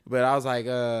on. But I was like,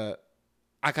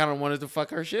 I kind of wanted to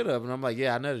fuck her shit up, and I'm like,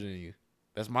 yeah, I nutted in you.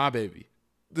 That's my baby.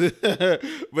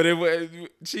 But it was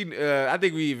I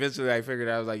think we eventually like figured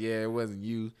out. I was like, yeah, it wasn't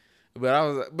you.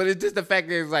 But it's just the fact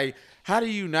that it's like, how do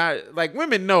you not like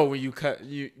women know when you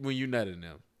nut in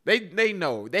them? They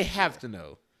know. They have to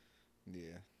know.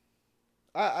 Yeah.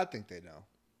 I think they know.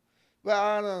 But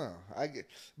I don't know.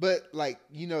 But like,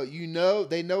 they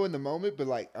know in the moment, but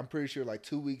like I'm pretty sure like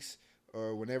 2 weeks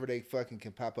or whenever they fucking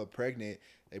can pop up pregnant,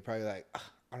 they probably like,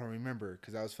 I don't remember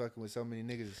because I was fucking with so many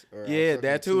niggas. Yeah,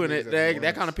 that too, and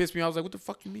that kind of pissed me off. I was like, what the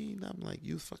fuck you mean? I'm like,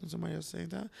 you was fucking somebody else at the same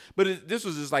time? But this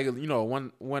was just like a,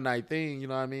 one night thing, you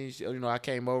know what I mean? I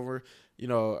came over,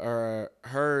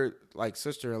 her like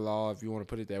sister-in-law, if you want to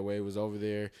put it that way, was over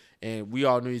there, and we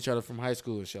all knew each other from high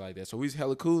school and shit like that. So we was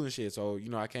hella cool and shit. So,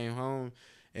 I came home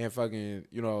and fucking,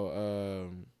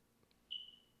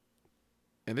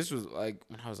 and this was like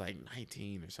when I was like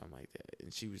 19 or something like that.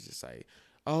 And she was just like,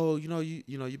 oh,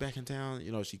 you back in town.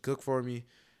 She cooked for me.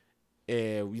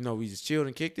 And, we just chilled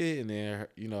and kicked it. And then,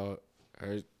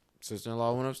 her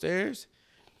sister-in-law went upstairs.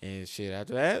 And shit,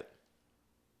 after that,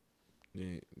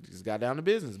 just got down to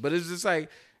business. But it's just like,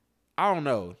 I don't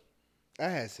know. I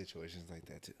had situations like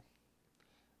that too.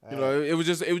 It was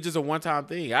just a one-time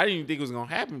thing. I didn't even think it was going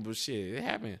to happen, but shit, it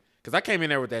happened. Because I came in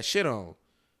there with that shit on.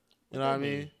 You know what I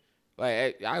mean?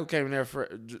 Like, I came in there for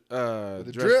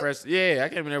the drip? fresh. Yeah, I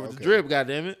came in there with the drip,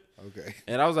 goddammit. Okay.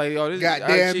 And I was like, yo, this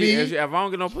goddamn me. If I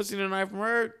don't get no pussy tonight from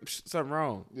her, something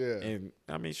wrong. Yeah. And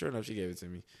I mean, sure enough, she gave it to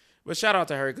me. But shout out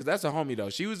to her, because that's a homie, though.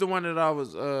 She was the one that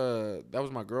that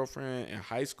was my girlfriend in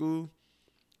high school.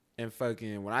 And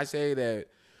fucking, when I say that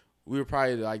we were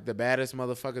probably like the baddest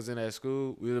motherfuckers in that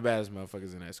school, we were the baddest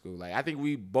motherfuckers in that school. Like, I think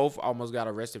we both almost got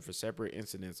arrested for separate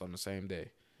incidents on the same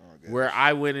day. Oh, where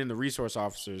I went in the resource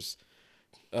officers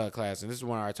class, and this is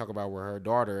when I talk about where her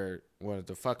daughter wanted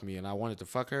to fuck me, and I wanted to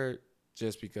fuck her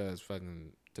just because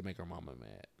fucking to make her mama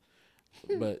mad.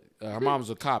 But her mom was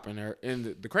a cop, and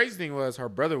the crazy thing was her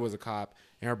brother was a cop,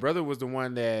 and her brother was the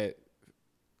one that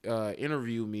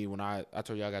interviewed me when I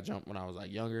told you I got jumped when I was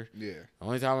like younger. Yeah. The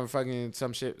only time when fucking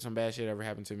some bad shit ever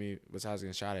happened to me besides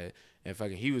getting shot at, and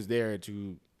fucking he was there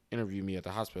to interview me at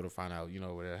the hospital to find out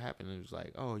what had happened. And it was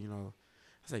like, oh,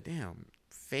 I was like, damn,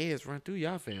 feds run through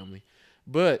y'all family.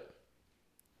 But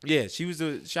yeah, she was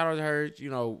shout out to her.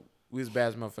 We was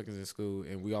bad motherfuckers in school,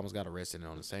 and we almost got arrested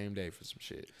on the same day for some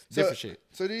shit, different shit.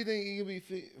 So do you think you can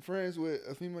be friends with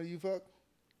a female you fuck?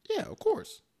 Yeah, of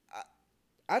course.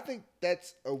 I think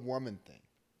that's a woman thing,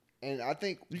 and I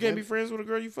think you can't be friends with a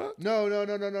girl you fuck. No.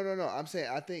 I'm saying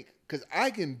I think because I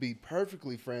can be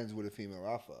perfectly friends with a female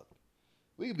I fuck.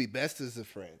 We can be bestest of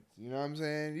friends. You know what I'm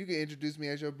saying? You can introduce me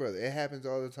as your brother. It happens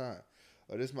all the time.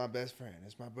 Oh, this is my best friend.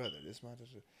 This is my brother. This is my...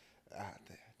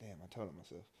 damn, I told him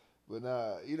myself. But,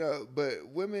 but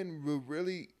women will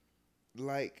really,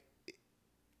 like...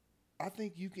 I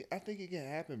think it can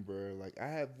happen, bro. Like, I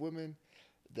have women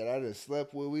that I just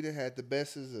slept with. We done had the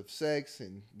bestest of sex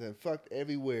and then fucked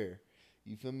everywhere.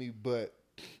 You feel me? But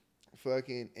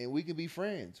fucking... And we can be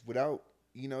friends without,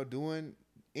 doing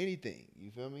anything. You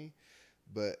feel me?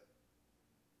 But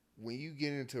when you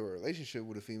get into a relationship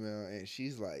with a female and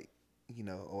she's like,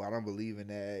 oh, I don't believe in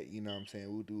that, you know what I'm saying?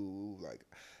 We'll do like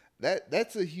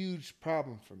that's a huge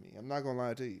problem for me. I'm not gonna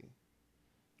lie to you.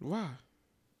 Why?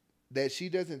 That she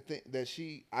doesn't think that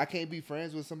I can't be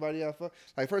friends with somebody I fuck.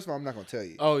 Like, first of all, I'm not gonna tell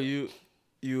you. Oh, you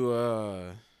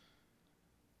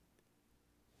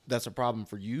that's a problem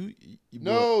for you?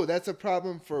 No, that's a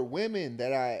problem for women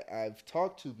that I've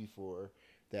talked to before.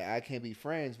 That I can't be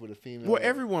friends with a female. Well,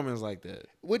 every woman's like that,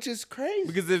 which is crazy.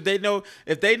 Because if they know,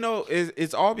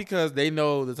 it's all because they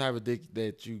know the type of dick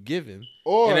that you giving,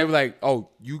 and they were like, "Oh,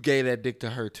 you gave that dick to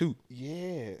her too."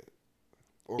 Yeah.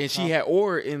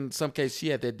 Or in some case, she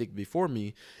had that dick before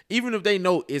me. Even if they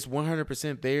know it's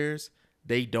 100% theirs,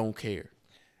 they don't care.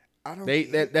 I don't.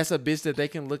 That's a bitch that they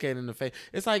can look at in the face.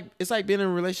 It's like being in a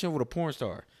relationship with a porn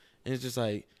star, and it's just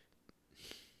like,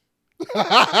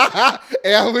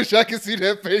 Hey, I wish I could see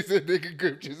that face that nigga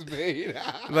Grip just made.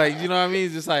 Like, you know what I mean?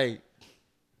 Just like,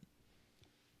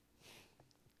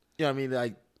 you know what I mean?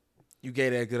 Like, you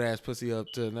gave that good ass pussy up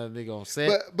to another nigga on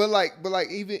set. But like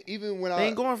even when They I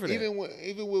ain't going for that. even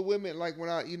with women, like when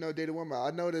I dated a woman, I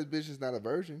know this bitch is not a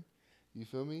virgin. You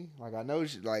feel me? Like I know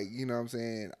she, like, you know what I'm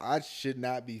saying, I should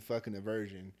not be fucking a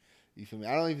virgin. You feel me?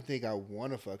 I don't even think I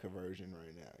want to fuck a virgin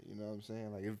right now. You know what I'm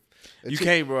saying? Like if You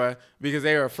can't, bro, because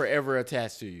they are forever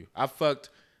attached to you. I fucked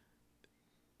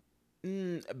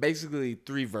basically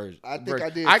 3 virgins. I think I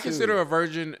did. I too. consider a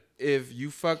virgin if you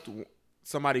fucked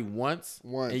somebody once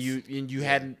and you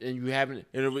haven't,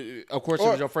 and of course it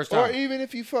was your first time. Or even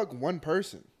if you fuck one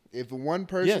person, if one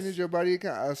person is your body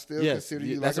account, I still consider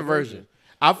you that's like a virgin.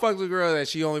 I fucked a girl that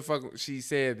she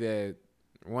said that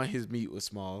one, his meat was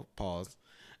small. Pause.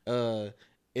 And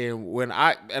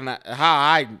how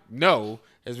I know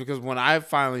is because when I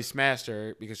finally smashed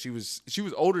her, because she was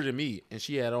older than me and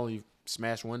she had only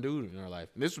smashed one dude in her life.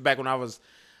 And this was back when I was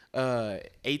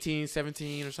 18,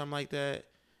 17 or something like that.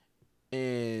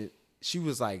 And she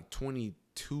was like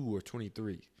 22 or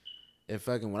 23. And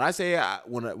fucking when I say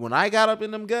when I got up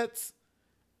in them guts,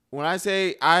 when I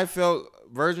say I felt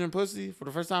virgin pussy for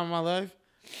the first time in my life,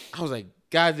 I was like,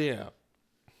 goddamn.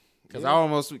 Because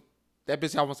that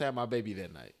bitch almost had my baby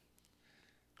that night.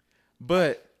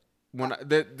 But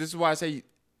this is why I say,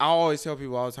 I always tell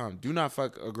people all the time, do not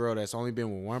fuck a girl that's only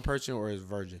been with one person or is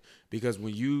virgin. Because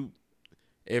when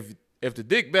if the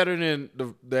dick better than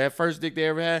that first dick they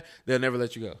ever had, they'll never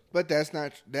let you go. But that's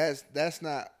not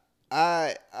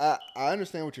I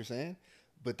understand what you're saying,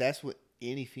 but that's what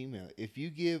any female. If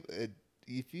you give a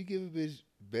bitch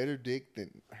better dick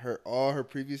than all her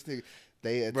previous niggas,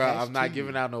 they attach. Bro, I'm not to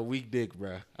giving out no weak dick,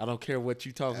 bro. I don't care what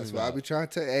you talking That's about. why I be trying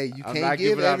to tell. Hey, you I'm can't not give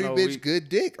giving out every no bitch weak- good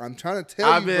dick. I'm trying to tell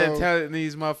you, I've been bro. telling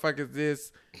these motherfuckers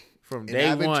this from day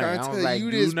I've been one. trying to I was tell like,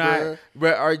 you do this, not,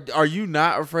 bro. Are you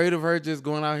not afraid of her just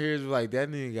going out here like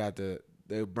that nigga got the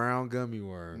brown gummy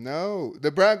worm? No, the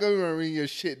brown gummy worm mean your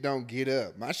shit don't get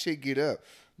up. My shit get up,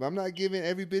 but I'm not giving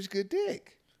every bitch good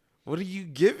dick. What are you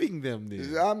giving them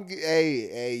then?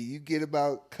 Hey, you get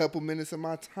about a couple minutes of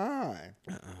my time.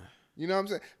 You know what I'm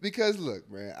saying? Because look,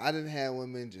 man, I didn't have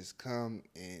women just come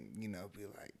and be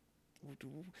like,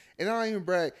 and I don't even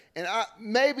brag. And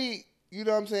maybe you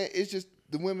know what I'm saying. It's just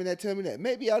the women that tell me that.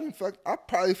 Maybe I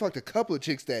probably fucked a couple of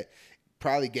chicks that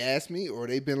probably gassed me, or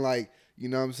they've been like, you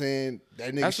know what I'm saying.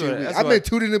 That nigga shit. I've been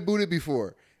tooted and booted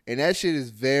before, and that shit is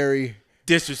very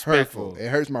disrespectful. Hurtful. It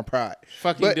hurts my pride.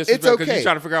 Fucking but disrespectful because okay. you're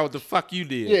trying to figure out what the fuck you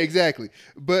did. Yeah, exactly.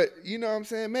 But you know what I'm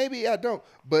saying? Maybe I don't.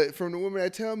 But from the women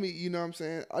that tell me, you know what I'm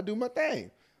saying, I do my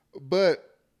thing.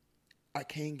 But I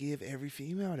can't give every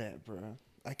female that, bro.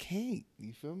 I can't.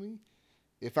 You feel me?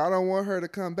 If I don't want her to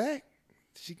come back,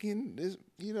 she can,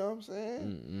 you know what I'm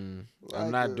saying? Like,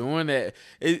 I'm not doing that.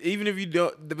 Even if you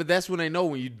don't, but that's when they know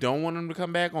when you don't want them to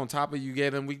come back. On top of you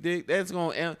get them weak dick, they're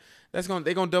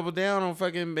gonna double down on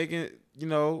fucking making. I'm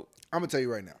gonna tell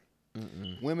you right now.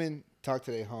 Women talk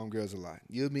to their homegirls a lot.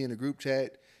 You'll be in a group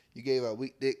chat. You gave out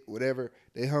weak dick, whatever.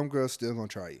 Their homegirls still gonna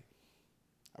try you.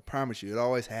 I promise you, it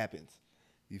always happens.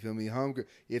 You feel me?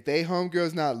 If they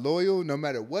homegirl's not loyal, no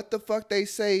matter what the fuck they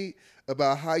say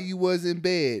about how you was in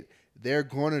bed, they're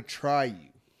gonna try you.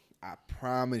 I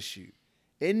promise you.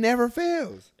 It never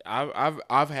fails.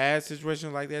 I've had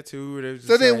situations like that too.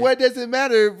 So then, what does it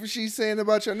matter if she's saying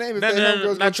about your name? If that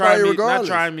homegirl's gonna try you regardless.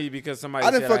 Not trying me because somebody.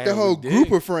 I done fucked a whole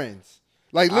group of friends.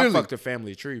 Like literally, I fucked a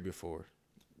family tree before.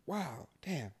 Wow,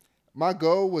 damn. My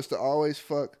goal was to always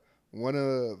fuck one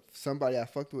of somebody I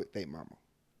fucked with, their mama,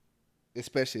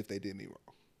 especially if they did me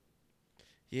wrong.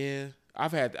 Yeah,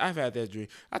 I've had that dream.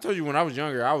 I told you when I was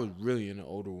younger, I was really into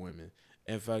older women.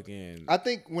 And fucking, I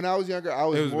think when I was younger, I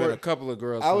was there was more. Been a couple of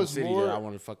girls from the city that I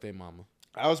wanted to fuck their mama.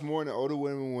 I was more into older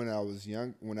women when I was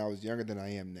young. When I was younger than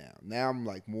I am now. Now I'm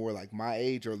like more like my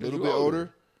age or a little bit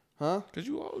older. Huh? Because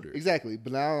you older. Exactly.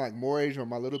 But now I'm like more age or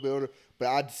I'm a little bit older. But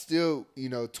I'd still,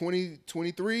 20,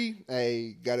 23,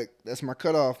 hey, that's my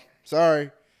cutoff. Sorry.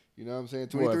 You know what I'm saying?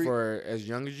 23. What, for as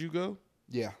young as you go?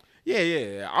 Yeah.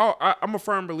 Yeah. I'm a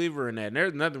firm believer in that. And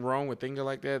there's nothing wrong with thinking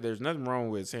like that. There's nothing wrong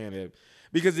with saying that.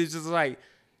 Because it's just like,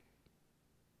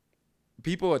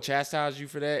 people will chastise you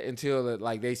for that until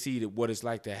like they see what it's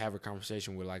like to have a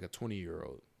conversation with like a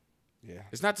 20-year-old. Yeah.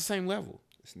 It's not the same level.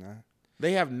 It's not.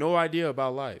 They have no idea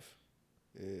about life.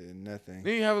 Nothing.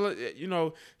 Then you have, you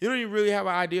don't even really have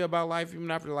an idea about life even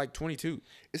after like 22.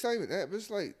 It's not even that, but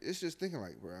it's just thinking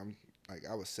like, bro,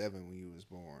 I was 7 when you was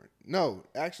born. No,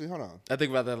 actually, hold on. I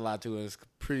think about that a lot too. And it's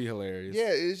pretty hilarious. Yeah,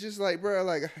 it's just like, bro,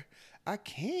 like I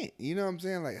can't. You know what I'm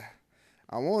saying? Like,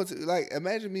 I want to like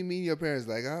imagine me meeting your parents.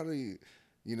 Like, how do you,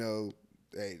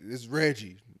 hey, this is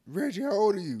Reggie. Reggie, how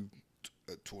old are you?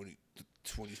 20,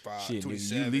 25, Shit, nigga,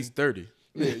 27. you at least 30.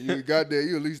 Yeah, you got there.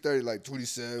 You at least 30, like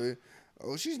 27.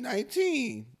 Oh, she's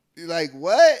 19. You're like,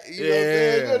 what? You know what I'm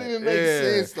saying? It doesn't even make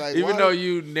sense. Like, even though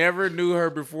you never knew her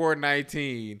before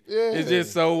 19, it's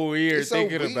just so weird It's so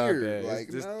thinking weird. about that. Like,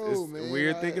 it's man,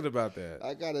 weird thinking about that.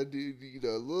 I gotta do a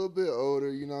little bit older.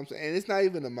 You know what I'm saying? And it's not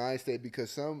even a mind state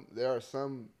because there are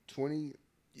some 20.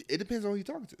 It depends on who you're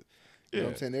talking to. You know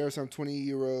what I'm saying? There are some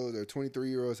 20-year-olds or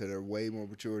 23-year-olds that are way more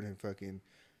mature than fucking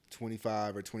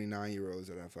 25 or 29-year-olds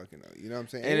that I fucking know. You know what I'm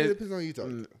saying? And it depends on who you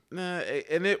talking to. Nah,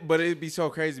 but it'd be so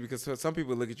crazy because some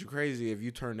people look at you crazy if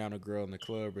you turn down a girl in the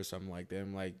club or something like that.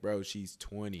 I'm like, bro, she's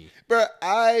 20. Bro,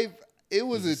 it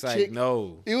was a chick. Like,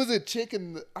 no. It was a chick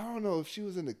I don't know if she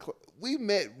was in the club. We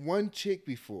met one chick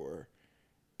before.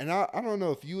 And I don't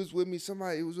know if you was with me,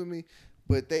 somebody was with me,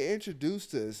 but they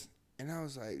introduced us. And I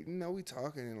was like, we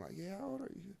talking. And like, yeah, how old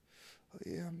are you? Oh,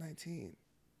 yeah, I'm 19.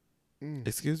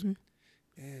 Excuse me?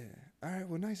 Yeah. All right.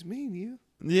 Well, nice meeting you.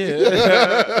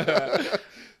 Yeah.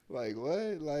 Like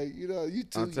what? Like you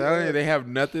too. I'm telling you, they have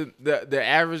nothing. The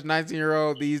average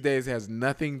 19-year-old these days has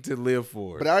nothing to live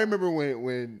for. But I remember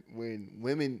when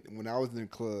women, when I was in the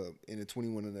club, in the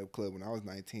 21 and up club, when I was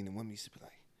 19, and women used to be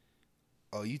like,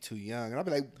 "Oh, you too young," and I'd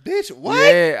be like, "Bitch, what?"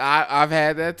 Yeah, I've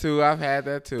had that too.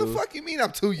 The fuck you mean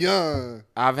I'm too young?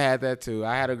 I've had that too.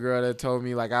 I had a girl that told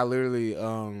me like I literally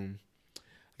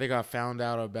I think I found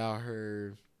out about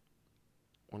her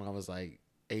when I was like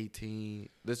 18.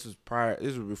 This was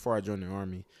before I joined the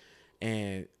Army.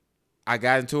 And I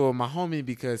got into it with my homie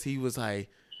because he was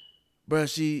like, bro,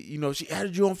 she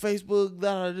added you on Facebook,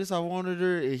 I wanted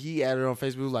her. And he added her on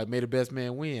Facebook, like, may the best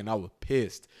man win. I was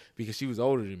pissed because she was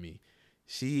older than me.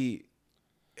 I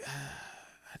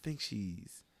think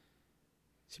she's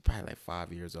probably like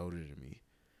 5 years older than me.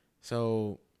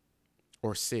 So,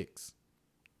 or 6.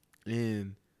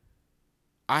 And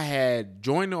I had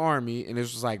joined the Army, and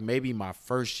this was like maybe my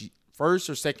first or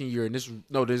second year, and this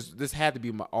had to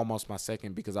be almost my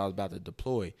second because I was about to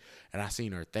deploy, and I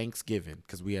seen her Thanksgiving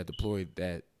because we had deployed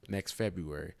that next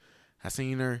February. I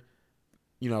seen her,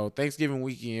 Thanksgiving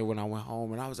weekend when I went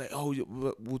home, and I was like, oh,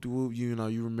 whoop,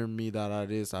 you remember me,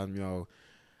 this, I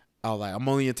was like, I'm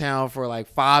only in town for like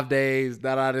 5 days,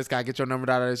 this, gotta get your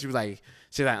number, She was like,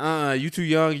 you too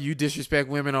young, you disrespect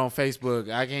women on Facebook,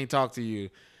 I can't talk to you.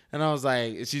 And I was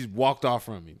like, she's walked off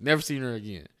from me. Never seen her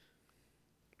again.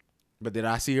 But did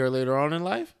I see her later on in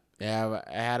life?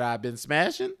 Had I been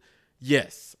smashing?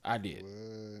 Yes, I did.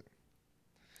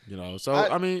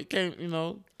 What? I mean, it came,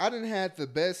 I didn't have the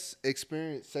best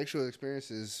sexual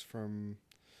experiences from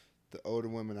the older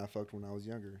women I fucked when I was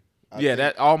younger.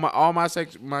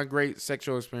 My great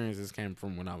sexual experiences came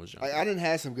from when I was young. I didn't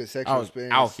have some good sexual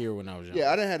experiences. Out here when I was young.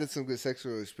 Yeah, I didn't have some good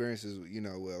sexual experiences,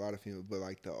 with a lot of females. But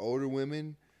like the older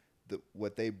women,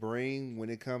 what they bring when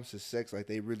it comes to sex, like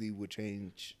they really would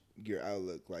change your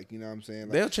outlook. Like, you know what I'm saying?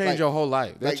 Like, they'll change your whole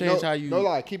life. They'll change how you. No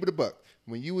lie, keep it a buck.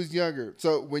 When you was younger,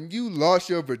 so when you lost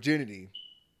your virginity,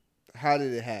 how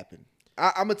did it happen?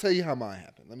 I'm gonna tell you how mine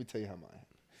happened. Let me tell you how mine happened.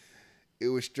 It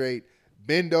was straight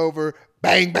bend over,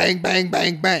 bang, bang, bang,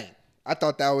 bang, bang. I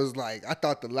thought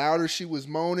the louder she was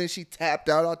moaning, she tapped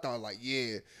out. I thought like,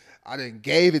 yeah, I done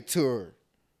gave it to her.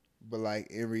 But like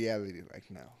in reality,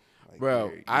 like no. Like,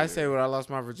 bro, I say when I lost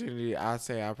my virginity, I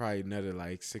say I probably nutted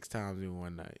like 6 times in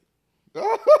one night.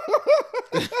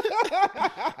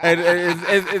 and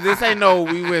this ain't no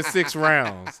we went 6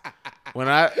 rounds. When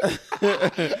I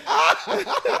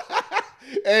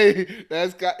hey,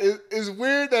 it's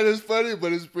weird that it's funny,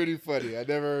 but it's pretty funny. I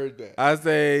never heard that. I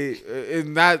say it's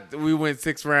not we went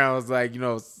 6 rounds like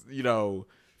for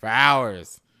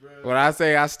hours. When I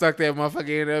say I stuck that motherfucker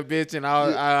in that bitch and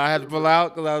I had to pull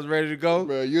out because I was ready to go.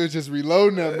 Bro, you was just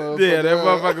reloading that motherfucker. Yeah, that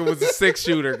motherfucker was a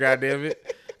 6-shooter, goddammit.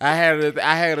 I had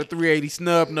a 380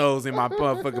 snub nose in my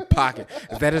motherfucking pocket.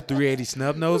 Is that a 380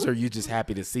 snub nose or are you just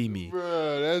happy to see me?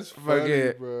 Bro, that's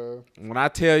funny, bro. When I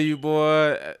tell you,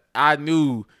 boy, I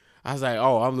knew. I was like,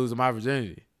 oh, I'm losing my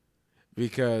virginity.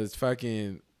 Because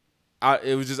it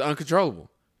was just uncontrollable.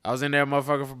 I was in there,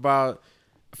 motherfucker, for about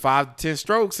 5 to 10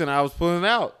 strokes and I was pulling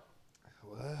out.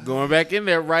 What? Going back in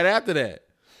there right after that.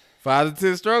 5 to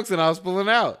 10 strokes and I was pulling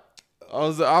out. I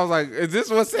was like, is this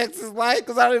what sex is like?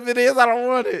 Because if it is, I don't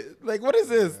want it. Like, what is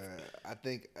this? I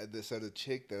think the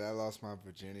chick that I lost my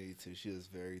virginity to, she was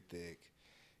very thick,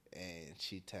 and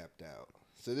she tapped out.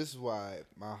 So this is why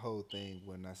my whole thing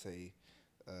when I say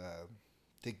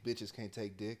thick bitches can't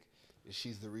take dick, is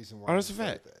she's the reason why. Oh, that's a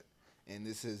fact. That. And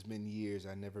this has been years.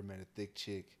 I never met a thick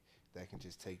chick that can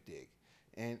just take dick,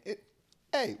 and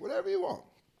hey, whatever you want,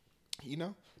 you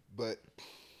know. But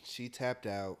she tapped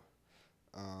out.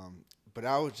 But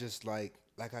I was just like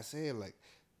I said, like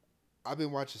I've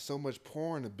been watching so much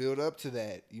porn to build up to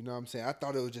that. You know what I'm saying? I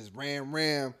thought it was just ram.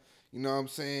 You know what I'm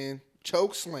saying?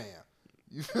 Choke slam.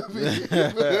 You feel me?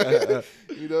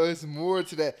 You know, it's more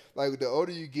to that. Like the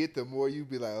older you get, the more you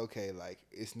be like, okay, like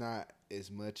it's not as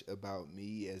much about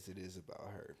me as it is about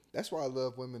her. That's why I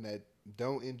love women that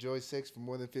don't enjoy sex for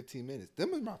more than 15 minutes.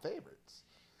 Them are my favorites.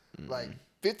 Like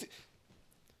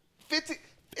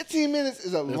 15 minutes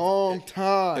is a long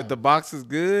time. If the box is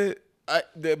good,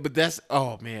 but that's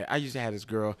man. I used to have this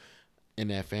girl in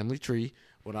that family tree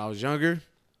when I was younger.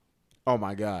 Oh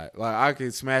my God! Like I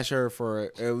could smash her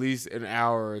for at least an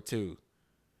hour or two.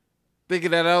 Thinking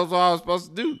that was all I was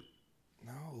supposed to do.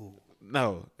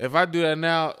 No. If I do that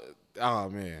now, oh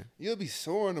man, you'll be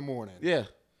sore in the morning. Yeah,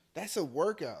 that's a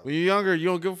workout. When you're younger, you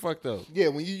don't give a fuck though. Yeah,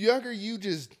 when you're younger, you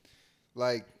just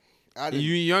like. When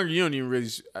you're younger, you don't even really.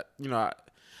 I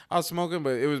was smoking,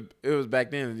 but it was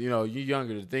back then. You know, you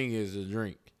younger. The thing is to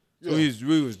drink. So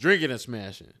we was drinking and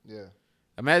smashing. Yeah.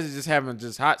 Imagine just having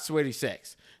just hot, sweaty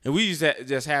sex. And we used to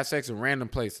just have sex in random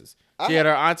places. She had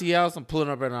her auntie house, I'm pulling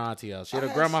up at her auntie house. She had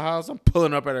her grandma house, I'm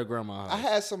pulling up at her grandma house. I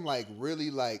had some like really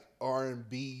like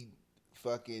R&B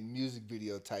fucking music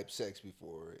video type sex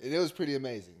before. And it was pretty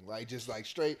amazing. Like just like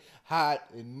straight hot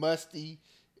and musty.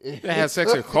 They had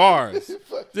sex in cars.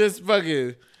 Just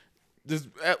fucking...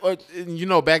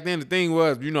 back then the thing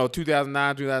was,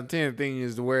 2009, 2010, the thing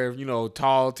is to wear,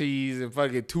 tall tees and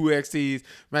fucking 2XTs.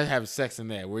 Imagine having sex in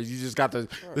that, where you just got the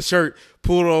shirt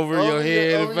pulled over your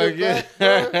head and fucking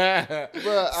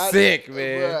sick,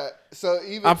 man. Bruh. So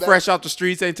even I'm fresh off the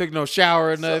streets, ain't took no shower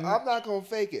or nothing. So I'm not gonna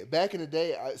fake it. Back in the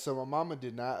day, my mama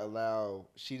did not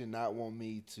want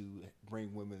me to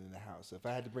bring women in the house. So if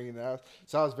I had to bring in the house,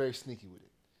 so I was very sneaky with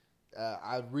it.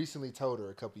 I recently told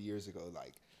her a couple years ago,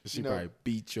 like. She probably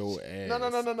beat your ass.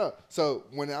 No. So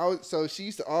she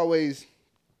used to always,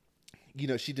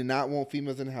 she did not want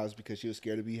females in the house because she was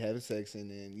scared to be having sex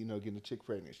and then, getting a chick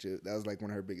pregnant. That was like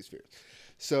one of her biggest fears.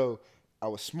 So I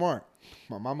was smart.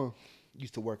 My mama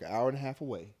used to work an hour and a half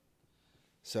away.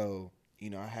 So,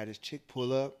 I had this chick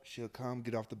pull up. She'll come,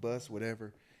 get off the bus,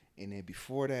 whatever. And then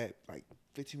before that, like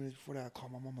 15 minutes before that, I call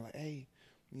my mama like, hey,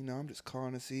 I'm just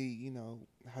calling to see,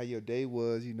 how your day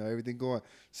was, everything going.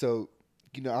 So,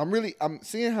 I'm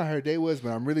seeing how her day was, but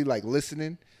I'm really like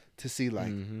listening to see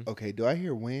like, okay, do I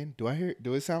hear wind? Do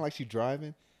it sound like she's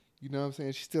driving? You know what I'm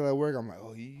saying? She's still at work. I'm like,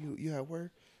 oh, you at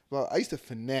work? Well, I used to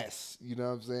finesse, you know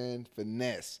what I'm saying?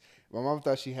 Finesse. My mom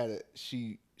thought she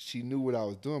knew what I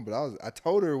was doing, but I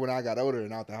told her when I got older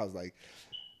and out the house, like,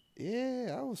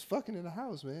 yeah, I was fucking in the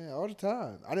house, man, all the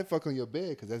time. I didn't fuck on your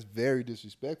bed because that's very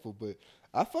disrespectful, but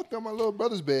I fucked on my little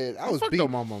brother's bed. I fucked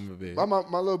on my mama's bed. My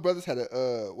little brothers had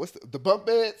what's the bunk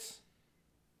beds?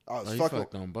 You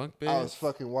fucked on bunk beds? I was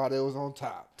fucking while they was on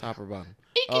top. Top or bottom?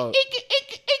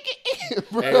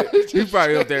 You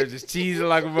probably up there just cheesing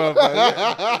like a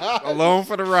motherfucker. Alone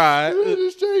for the ride.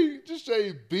 Just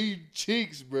straight beat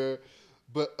cheeks, bro.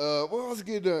 But what else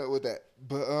get done with that?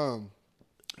 But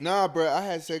nah, bro. I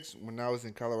had sex when I was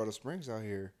in Colorado Springs out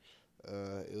here.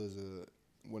 It was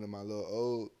one of my little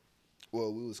old.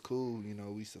 Well, we was cool, we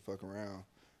used to fuck around.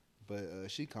 But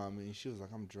she called me and she was like,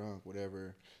 I'm drunk,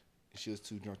 whatever. She was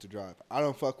too drunk to drive. I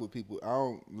don't fuck with people. I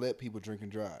don't let people drink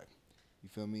and drive. You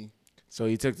feel me? So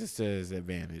he took this to his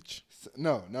advantage.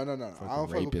 No. I don't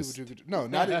fuck with people drinking. No,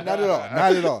 not at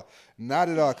all. Not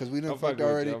at all, because we done fucked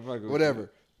already.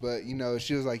 Whatever. But,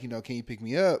 she was like, can you pick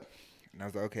me up? And I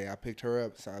was like, okay, I picked her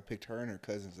up. So I picked her and her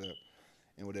cousins up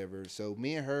and whatever. So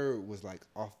me and her was like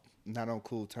off. Not on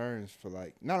cool terms for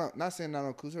like not saying not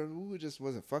on cool terms. We just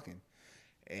wasn't fucking,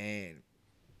 and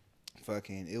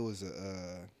fucking it was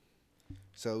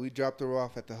so we dropped her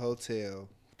off at the hotel.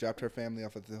 Dropped her family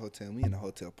off at the hotel. We in the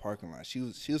hotel parking lot. She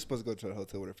was supposed to go to the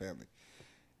hotel with her family.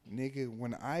 Nigga,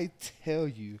 when I tell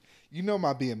you,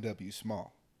 my BMW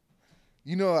small.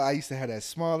 I used to have that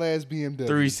small ass BMW.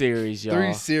 3 Series, y'all.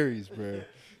 3 Series, bro.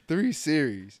 3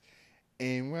 Series.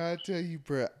 And when I tell you,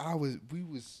 bro,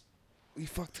 we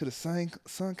fucked till the sun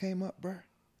came up, bro.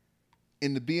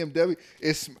 In the BMW,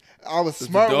 I was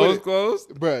smart with it. Doors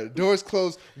closed, bro. Doors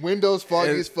closed, windows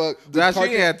foggy as fuck. Josh, you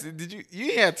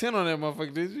ain't had 10 on that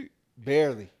motherfucker, did you?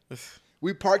 Barely.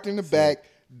 We parked in the back.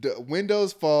 The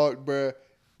windows fogged, bro.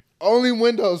 Only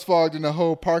windows fogged in the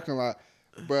whole parking lot,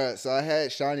 bro. So I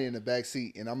had Shani in the back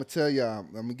seat, and I'm gonna tell y'all,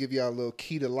 I'm gonna give y'all a little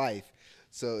key to life.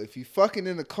 So if you fucking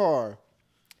in the car,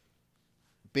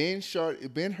 bend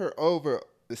her over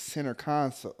the center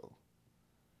console.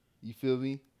 You feel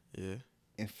me? Yeah.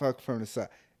 And fuck from the side.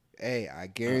 Hey, I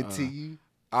guarantee you,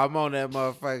 I'm on that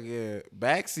motherfucking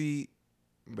backseat,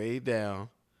 laid down,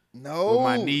 No, with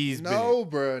my knees no,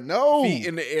 bro, no, feet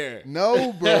in the air.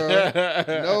 no, bro,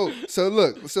 no. So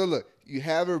look. You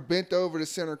have her bent over the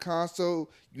center console.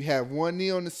 You have one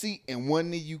knee on the seat and one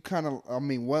knee. You kind of,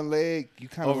 one leg. You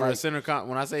kind of Over like. the center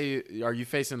when I say, are you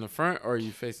facing the front or are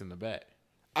you facing the back?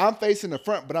 I'm facing the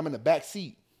front, but I'm in the back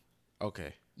seat.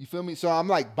 Okay. You feel me? So I'm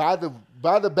like by the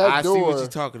back door. I see what you're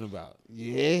talking about.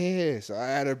 Yeah. So I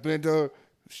had her bent over,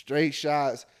 straight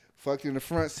shots. Fucked in the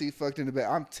front seat, fucked in the back.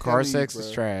 I'm telling Car you, sex bro.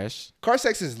 is trash. Car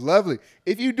sex is lovely.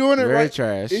 If you doing it Very right.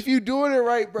 trash. If you doing it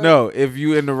right, bro. No, if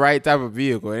you in the right type of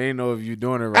vehicle. I ain't know if you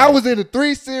doing it right. I was in a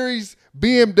 3 Series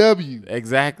BMW.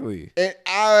 Exactly. And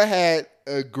I had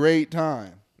a great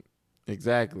time.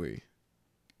 Exactly.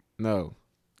 No.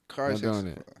 Car Not sex. doing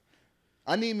it.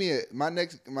 I need me my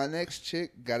next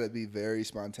chick gotta be very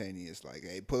spontaneous. Like,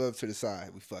 hey, pull up to the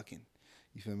side, we fucking.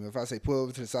 You feel me? If I say pull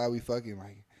over to the side, we fucking,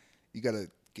 like, you gotta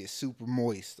get super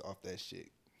moist off that shit.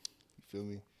 You feel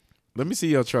me? Let me see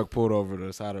your truck pulled over to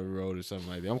the side of the road or something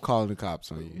like that. I'm calling the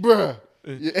cops on you. Bruh.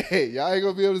 Yeah, hey, y'all ain't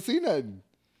gonna be able to see nothing.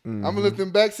 Mm-hmm. I'm gonna lift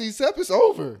them backseats up, it's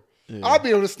over. Yeah. I'll be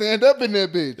able to stand up in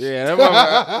that bitch. Yeah,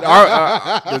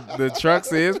 the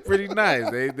trucks is pretty nice.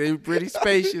 They pretty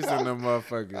spacious in them I'll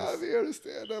motherfuckers. be able to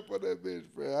stand up on that bitch,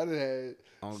 bro. I done had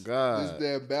Oh this God.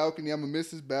 damn balcony. I'm gonna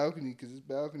miss this balcony because this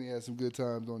balcony has some good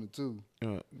times on it too.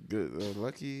 Good.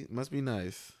 Lucky must be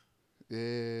nice.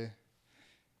 Yeah.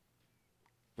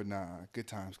 But nah, good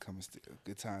times coming still.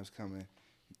 Good times coming in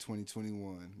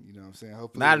 2021. You know what I'm saying?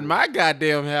 Hopefully. Not in my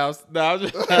goddamn house. No, I'm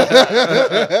just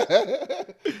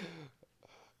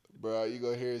Bro, you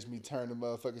gonna hear me turn the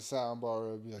motherfucking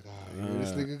soundbar up and be like, oh, here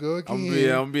this nigga go again.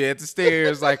 I'm gonna be at the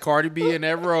stairs like Cardi B in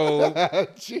that robe.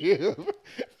 Chill.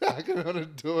 Knocking on the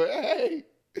door. Hey,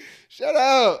 shut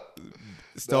up.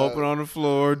 Stomping on the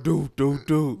floor. Do.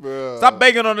 Bruh. Stop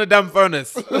banging on the damn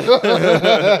furnace.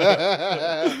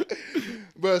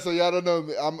 Bro, so y'all don't know,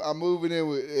 I'm moving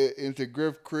into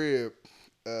Griff Crib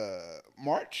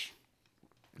March.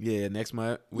 Yeah, next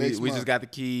month. We Next month. just got the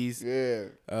keys.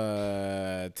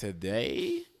 Yeah.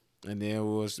 Today, and then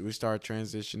we start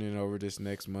transitioning over this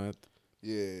next month.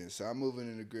 Yeah, so I'm moving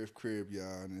into Griff Crib,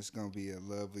 y'all, and it's gonna be a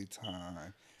lovely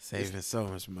time. Saving so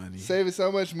much money. Saving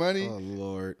so much money. Oh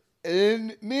Lord.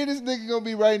 And me and this nigga gonna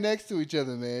be right next to each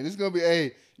other, man. It's gonna be,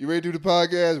 hey, you ready to do the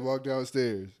podcast? Walk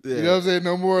downstairs. Yeah. You know what I'm saying?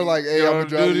 No more like, hey, I'm gonna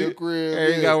drive to your crib.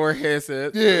 Hey, you gotta wear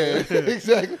headsets. Yeah,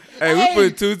 exactly. Hey, we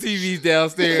put 2 TVs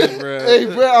downstairs, bro. Hey,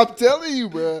 bro, I'm telling you,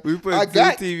 bro. We put 2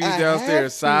 TVs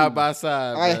downstairs side by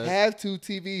side. I bro. have 2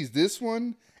 TVs. This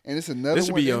one and it's another one. This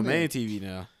should be your in there. main TV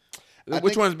now. I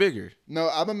Which think- one's bigger? No,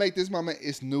 I'm gonna make this my main.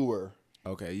 It's newer.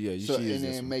 Okay, yeah, you So should use and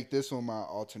this then one. make this one my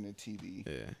alternate TV.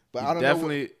 Yeah, But We I don't know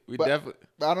definitely, but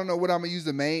I don't know what I'm gonna use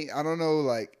the main. I don't know,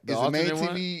 like, The is the main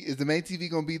alternate TV? Is the main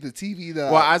TV gonna be the TV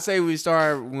that? Well, I say we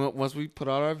start once we put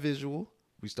out our visual,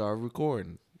 we start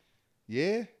recording.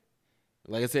 Yeah,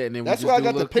 Like I said, and then that's we what just I do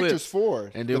got the little pictures clips.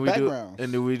 for. And the then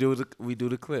backgrounds. we do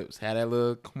the clips. Have that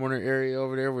little corner area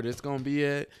over there where this gonna be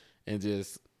at, and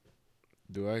just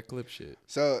do our clip shit.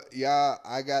 So y'all,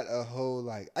 I got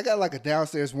like a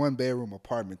downstairs 1-bedroom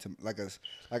apartment to like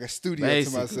a studio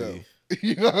Basically. to myself.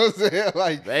 You know what I'm saying?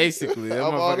 Like Basically, that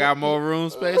I'm motherfucker got more room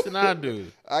space than I do.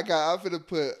 I'm finna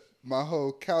put my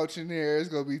whole couch in there. It's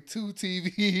gonna be 2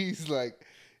 TVs. Like,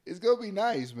 it's gonna be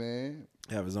nice, man.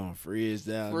 Have his own fridge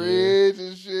down Fridge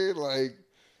and shit. Like,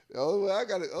 the only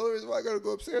reason why I gotta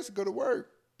go upstairs to go to work.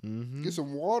 there. Mm-hmm. Get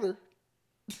some water.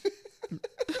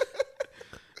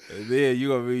 And then you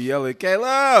gonna be yelling,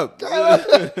 Caleb!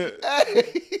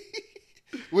 Hey.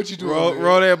 What you doing?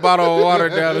 roll that bottle of water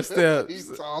down the He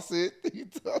steps. toss it.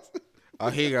 Oh,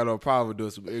 he ain't got no problem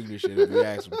doing some ignorant shit if we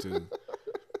ask him to.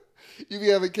 You be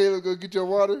having Caleb go get your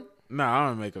water? No, I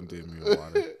don't make him give me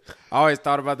water. I always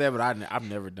thought about that, but I've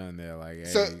never done that. Like, hey,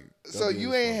 So go do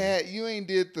you this for me. ain't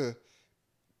did the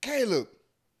Caleb.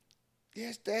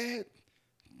 Yes, Dad.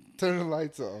 Turn the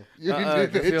lights off. You ain't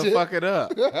did 'cause that he'll yet? fuck it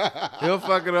up. He'll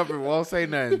fuck it up and won't say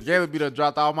nothing. Caleb be done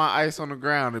dropped all my ice on the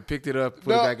ground and picked it up,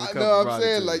 put it back in the cup. No, and brought I'm it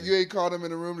saying, to like, me. you ain't called him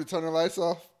in the room to turn the lights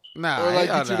off. Nah, or, like,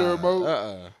 hell get you the nah.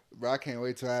 remote? Bro, I can't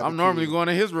wait till I have I'm a normally kid. going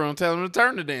to his room telling him to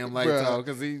turn the damn lights Bruh. off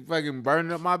because he fucking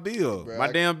burning up my bill. Bruh,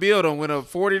 My damn bill done went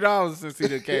up $40 since he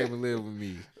done came and lived with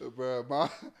me. Bro,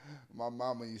 my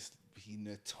mama used to be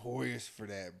notorious for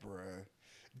that, bro.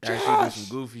 Actually do Josh,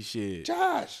 some goofy shit.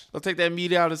 Josh. Don't take that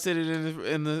meat out and sit it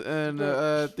in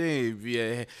the thing.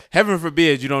 Yeah. Heaven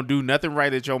forbid you don't do nothing right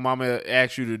that your mama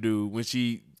asked you to do when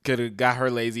she could have got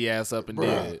her lazy ass up and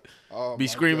Bruh. did it. Oh, Be my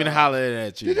screaming and God. hollering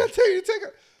at you. Did I tell you to take a...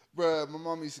 Bro, my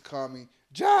mom used to call me,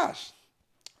 Josh,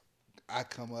 I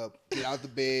come up, get out the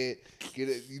bed, get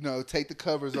it, take the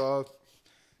covers off.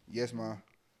 Yes, Ma.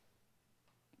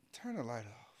 Turn the light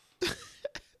off.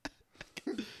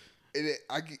 And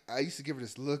I used to give her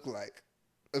this look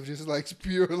of just like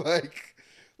pure like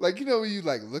when you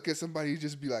like look at somebody, you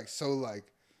just be like so like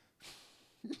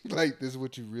this is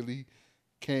what you really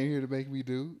came here to make me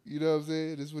do. You know what I'm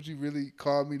saying? This is what you really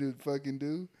called me to fucking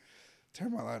do.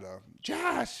 Turn my light off,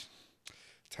 Josh.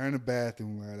 Turn the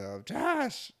bathroom light off,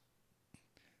 Josh.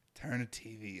 Turn the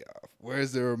TV off.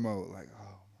 Where's the remote? Like,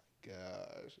 oh my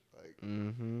gosh, like.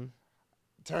 Mm-hmm.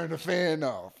 Turn the fan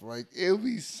off. Like, it'll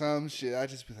be some shit. I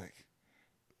just be like,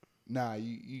 nah,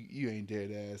 you ain't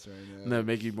dead ass right now. That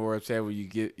make you more upset when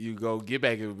you go get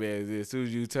back in bed. As soon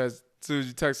as you touch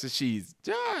the sheets,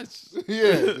 Josh.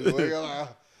 Yeah.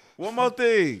 One more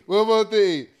thing. One more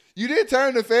thing. You didn't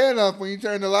turn the fan off when you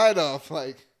turned the light off.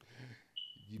 Like,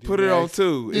 put it on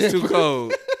too. It's too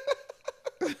cold.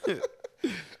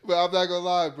 But I'm not gonna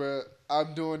lie, bro.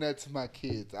 I'm doing that to my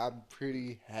kids. I'm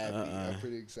pretty happy. I'm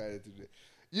pretty excited to do it.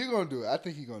 You're going to do it. I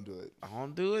think you're going to do it. I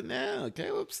don't do it now.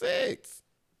 Caleb 6.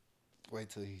 Wait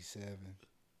till he's 7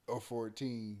 or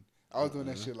 14. I was doing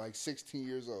that shit like 16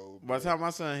 years old. By the time my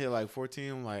son hit like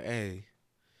 14, I'm like, hey.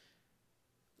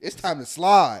 It's time to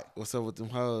slide. What's up with them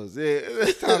hoes? Yeah.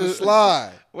 It's time to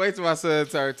slide. Wait till my son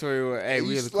turn 21. Hey,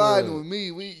 we in the sliding club. with me.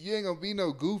 You ain't going to be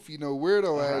no goofy, no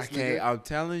weirdo ass nigga. I'm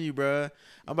telling you, bro.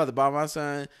 I'm about to buy my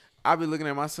son. I be looking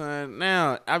at my son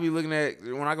now. I be looking at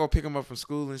when I go pick him up from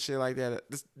school and shit like that.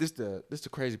 This the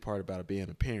crazy part about it being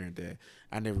a parent that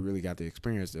I never really got to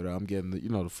experience it. I'm getting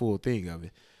the full thing of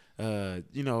it. I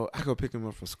go pick him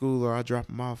up from school or I drop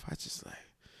him off. I just like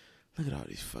look at all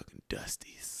these fucking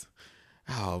dusties.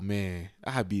 Oh man,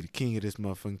 I'd be the king of this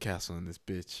motherfucking castle in this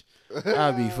bitch.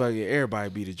 I'd be fucking everybody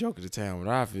be the joke of the town. What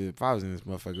I feel if I was in this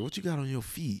motherfucker. What you got on your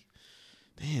feet?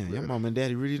 Damn, your mom and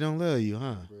daddy really don't love you,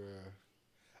 huh? Bruh.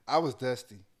 I was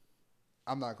dusty.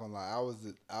 I'm not gonna lie. I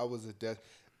was a dusty.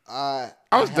 I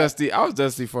was dusty. I was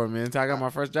dusty for a minute until I got my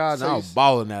first job. And I was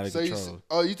balling out of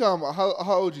control. You talking about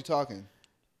how old you talking?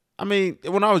 I mean,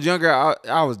 when I was younger,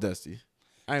 I was dusty.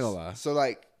 I ain't gonna lie. So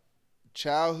like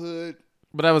childhood.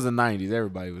 But that was the 90s.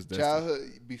 Everybody was dusty. Childhood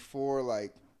before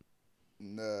like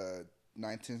the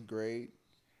 19th grade.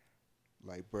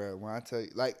 Like, bro, when I tell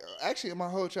you, like, actually in my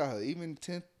whole childhood, even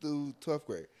 10th through 12th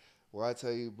grade. Well, I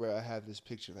tell you, bro, I have this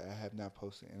picture that I have not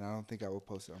posted, and I don't think I will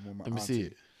post it. I'm with my auntie. Let me see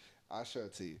it. I'll show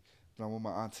it to you. But I'm with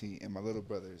my auntie and my little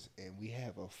brothers, and we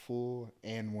have a full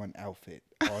and one outfit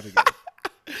all together.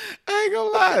 I ain't gonna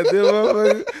lie, dude,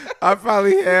 motherfuckers. I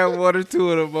probably had one or two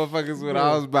of them motherfuckers when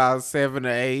I was about 7 or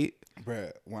 8.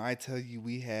 Bruh, when I tell you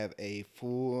we have a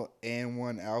full and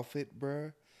one outfit,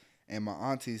 bruh, and my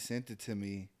auntie sent it to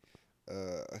me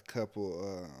a couple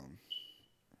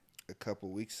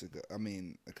weeks ago. I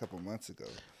mean, a couple months ago.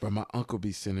 Bro, my uncle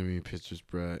be sending me pictures,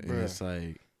 bro, and it's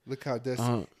like, look how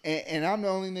dusty. And I'm the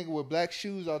only nigga with black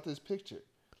shoes out this picture.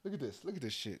 Look at this. Look at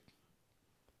this shit.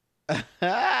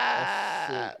 That's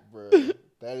sick, bro.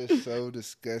 That is so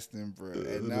disgusting, bro.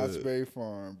 At Knott's Berry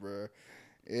Farm, bro.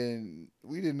 And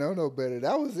we didn't know no better.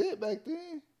 That was it back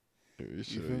then. You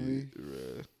feel me?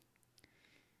 Bro.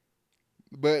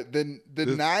 But the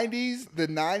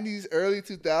 90s, early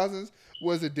 2000s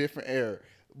was a different era.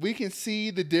 We can see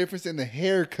the difference in the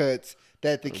haircuts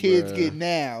that the kids get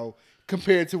now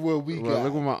compared to what we got.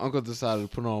 Look what my uncle decided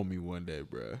to put on me one day,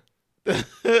 bro.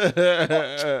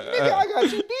 Nigga, I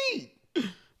got you beat.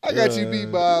 I got you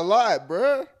beat by a lot,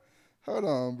 bro. Hold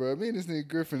on, bro. Me and this nigga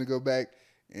Griffin to go back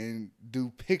and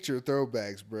do picture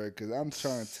throwbacks, bro. Because I'm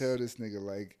trying to tell this nigga,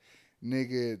 like,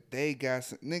 nigga, they got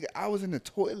some. Nigga, I was in the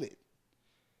toilet.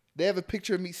 They have a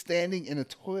picture of me standing in a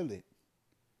toilet.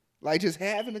 Like, just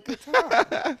having a good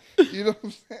time. You know what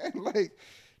I'm saying? Like,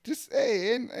 just,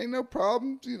 hey, ain't no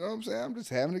problem. You know what I'm saying? I'm just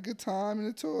having a good time in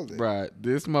the toilet. Right.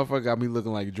 This motherfucker got me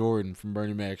looking like Jordan from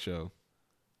Bernie Mac show.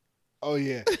 Oh,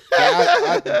 yeah.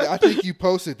 I think you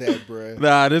posted that, bro.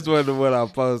 Nah, this wasn't what I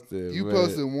posted. You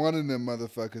posted one of them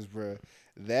motherfuckers, bro.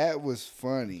 That was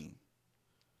funny.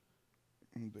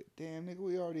 But damn, nigga,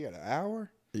 we already had an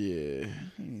hour? Yeah.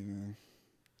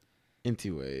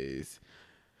 Anyways.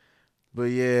 But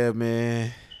yeah,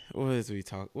 man. What was we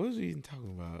even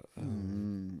talking about?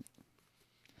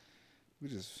 We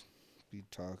just be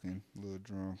talking, a little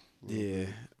drunk.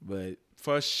 But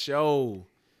for sure.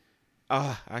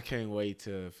 I can't wait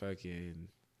to fucking.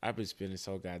 I've been spending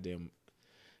so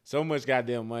much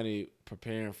goddamn money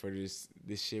preparing for this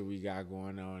shit we got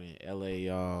going on in LA,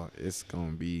 y'all. It's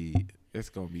gonna be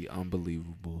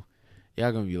unbelievable.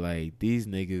 Y'all gonna be like, these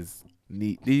niggas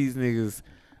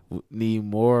need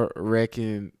more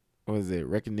wrecking what is it,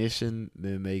 recognition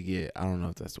than they get. I don't know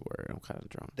if that's the word. I'm kind of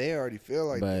drunk. They already feel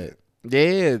like But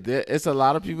that. yeah, it's a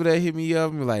lot of people that hit me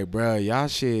up and be like, bro, y'all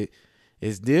shit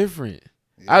is different.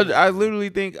 Yeah. I literally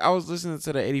think I was listening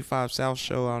to the 85 South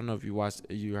show. I don't know if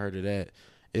you heard of that.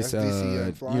 It's That's DC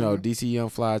Young Fly, you know, man? DC Young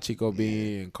Fly, Chico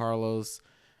Bean, and Carlos.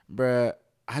 Bruh,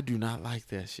 I do not like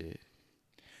that shit.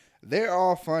 They're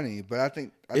all funny, but I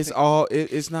think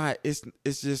It's not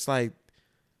it's just like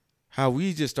how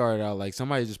we just started out. Like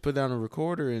somebody just put down a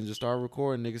recorder and just start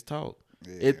recording niggas talk.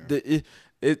 yeah.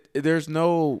 It there's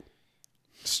no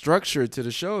structure to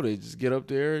the show. They just get up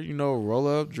there, you know, roll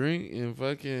up, drink, and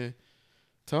fucking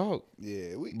talk.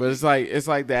 Yeah, But it's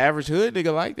like the average hood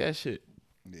nigga like that shit.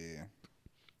 yeah.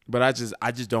 But I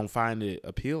just don't find it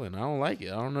appealing. I don't like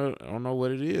it. I don't know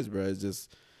what it is, bro. It's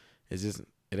just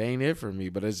it ain't it for me.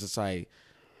 But it's just like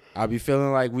I be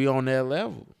feeling like we on that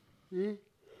level. Yeah,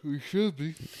 we should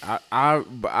be.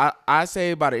 I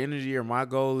say by the end of the year, my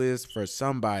goal is for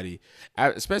somebody,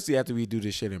 especially after we do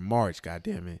this shit in March. God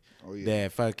damn it, Oh yeah,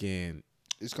 that fucking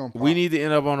it's gonna. Pop. we need to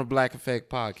end up on a Black Effect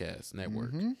podcast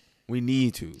network. Mhm. We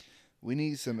need to. We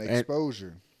need some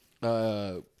exposure.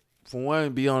 For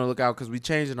one, be on the lookout because we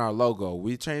changing our logo.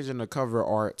 We changing the cover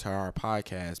art to our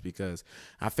podcast because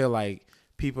I feel like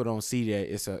people don't see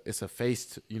that it's a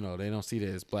face. They don't see that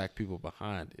it's black people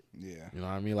behind it. Yeah. You know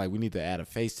what I mean? Like we need to add a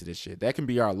face to this shit. That can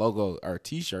be our logo, our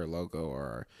T-shirt logo,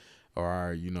 or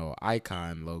our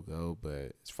icon logo.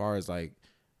 But as far as like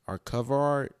our cover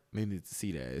art, they need to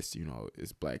see that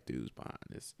it's black dudes behind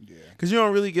this. Yeah. Because you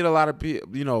don't really get a lot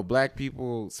of black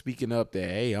people speaking up that,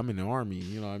 hey, I'm in the army.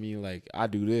 You know what I mean? Like, I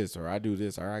do this, or I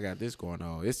got this going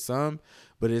on. It's some,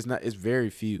 but it's very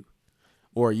few.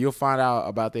 Or you'll find out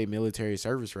about their military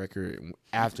service record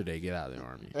after they get out of the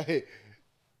army. Hey,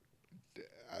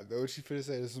 I know what you finna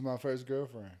say. This is my first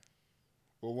girlfriend.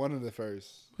 Well, one of the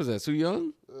first. Was that Sue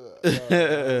Young?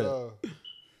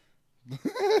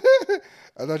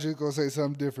 I thought you were gonna say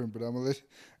something different, but I'm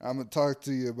gonna talk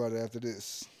to you about it after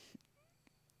this.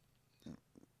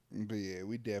 But yeah,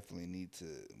 we definitely need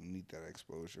that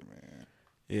exposure, man.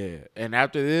 Yeah, and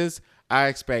after this, I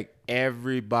expect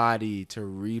everybody to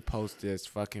repost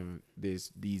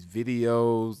these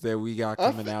videos that we got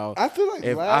coming out. I feel like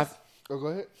go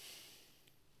ahead.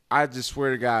 I just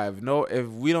swear to God, if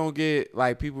we don't get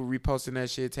like people reposting that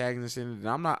shit, tagging us in it,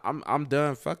 I'm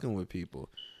done fucking with people.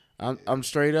 I'm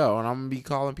straight up, and I'm gonna be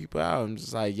calling people out. I'm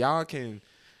just like, y'all can,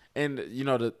 and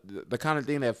the kind of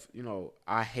thing that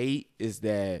I hate is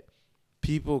that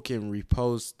people can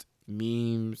repost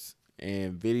memes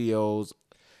and videos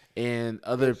and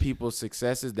other people's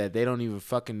successes that they don't even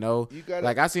fucking know.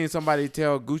 Like I seen somebody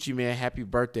tell Gucci Mane happy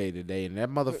birthday today, and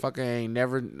that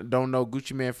motherfucker don't know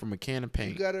Gucci Mane from a can of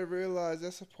paint. You gotta realize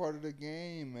that's a part of the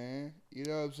game, man. You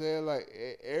know what I'm saying? Like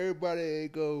everybody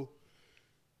ain't go.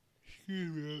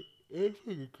 Excuse me, I'm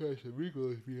fucking crashing. We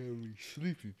gonna be having me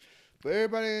sleepy. But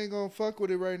everybody ain't gonna fuck with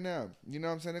it right now. You know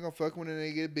what I'm saying? They're gonna fuck with it and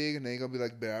they get big, and they ain't gonna be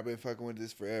like, "Bear, I've been fucking with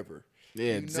this forever."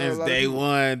 Yeah, since day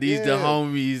one, these the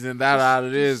homies and that out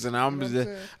of this, and I'm just,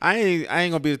 I ain't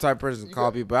gonna be the type of person to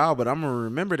call people out, but I'm gonna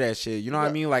remember that shit. You know what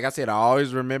I mean? Like I said, I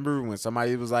always remember when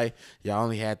somebody was like, "Y'all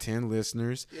only had 10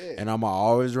 listeners," and I'm gonna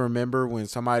always remember when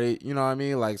somebody, you know what I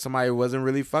mean? Like somebody wasn't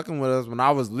really fucking with us when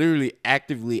I was literally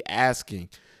actively asking.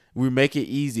 We make it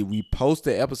easy. We post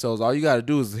the episodes. All you gotta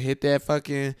do is hit that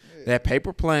fucking that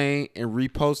paper plane and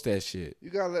repost that shit. You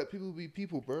gotta let people be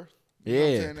people, bro. You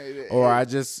yeah. Or I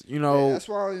just, that's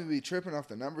why I don't even be tripping off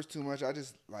the numbers too much. I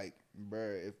just like, bro,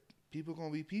 if people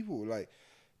gonna be people, like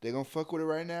they gonna fuck with it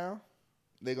right now.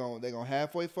 They gonna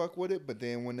halfway fuck with it, but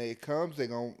then when it comes, they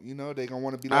gonna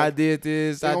want to be like, I did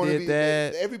this, I did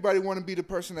that. Everybody want to be the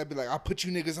person that be like, I'll put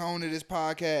you niggas on to this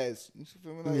podcast. You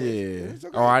feel me? Like, yeah.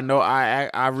 Okay. Or I know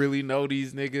I really know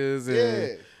these niggas,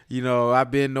 and I've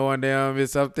been knowing them.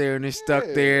 It's up there and it's stuck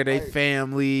there. They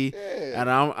family, and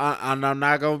I'm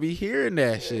not gonna be hearing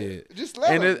that shit. Just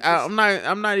let them.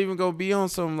 I'm not even gonna be on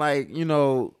some like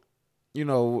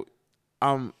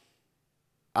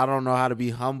I don't know how to be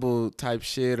humble type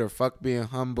shit or fuck being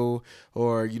humble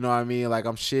or you know what I mean, like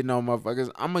I'm shitting on motherfuckers.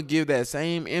 I'm gonna give that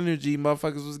same energy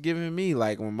motherfuckers was giving me.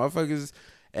 Like when motherfuckers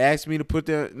ask me to put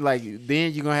their like,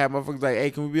 then you gonna have motherfuckers like,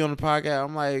 hey, can we be on the podcast?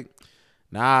 I'm like,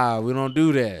 nah, we don't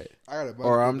do that.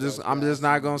 Or I'm just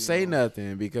not gonna say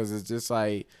nothing because it's just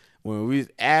like when we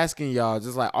asking y'all,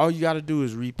 just like all you gotta do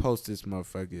is repost this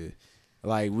motherfucker.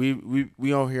 Like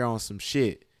we on here on some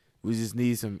shit. We just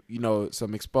need some,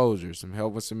 some exposure, some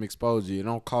help with some exposure. It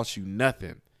don't cost you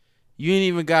nothing. You ain't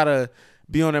even gotta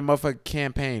be on that motherfucking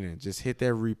campaigning. Just hit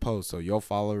that repost so your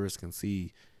followers can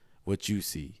see what you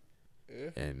see. Yeah.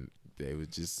 And They was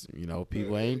just,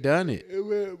 people ain't done it.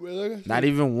 Like I said, Not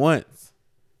even once.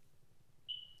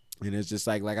 And it's just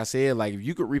like I said, like if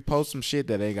you could repost some shit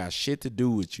that ain't got shit to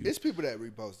do with you. it's people that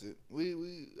repost it.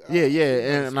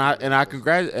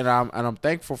 I'm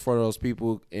thankful for those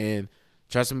people, and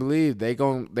trust and believe they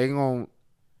gon'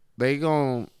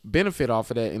 benefit off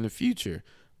of that in the future.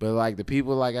 But like the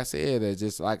people, like I said, that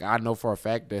just like I know for a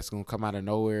fact that's gonna come out of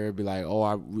nowhere, be like, oh,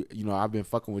 I've been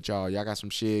fucking with y'all. Y'all got some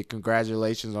shit.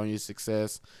 Congratulations on your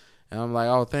success. And I'm like,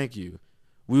 oh, thank you.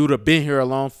 We would have been here a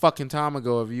long fucking time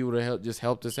ago if you would have just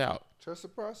helped us out. Trust the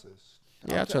process.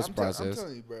 Yeah, I trust the process. I'm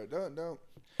telling you, bro. Don't.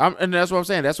 And that's what I'm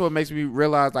saying. That's what makes me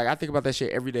realize. Like I think about that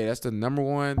shit every day. That's the number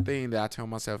one thing that I tell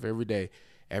myself every day.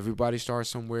 Everybody starts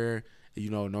somewhere.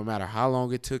 No matter how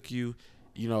long it took you.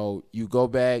 You go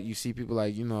back. You see people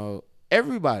like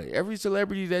everybody, every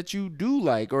celebrity that you do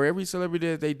like, or every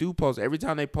celebrity that they do post. Every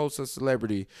time they post a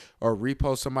celebrity or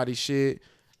repost somebody's shit,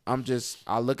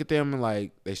 I look at them and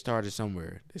like they started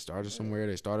somewhere. They started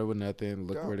with nothing.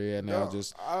 Look where they at now.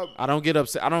 I don't get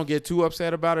upset. I don't get too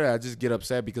upset about it. I just get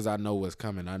upset because I know what's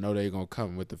coming. I know they're gonna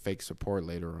come with the fake support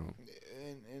later on.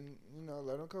 And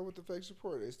let them come with the fake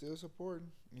support. They still supporting.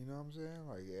 You know what I'm saying?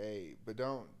 Like, hey, but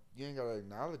you ain't gotta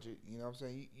acknowledge it. You know what I'm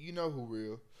saying? You know who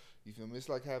real. You feel me? It's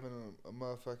like having a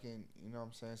motherfucking, you know what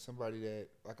I'm saying, somebody that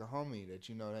like a homie that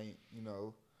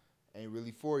ain't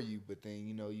really for you, but then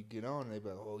you get on and they be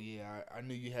like, oh yeah, I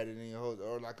knew you had it in your house,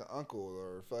 or like an uncle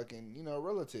or fucking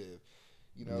relative,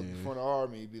 before the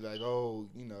army, be like, oh,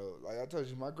 like I told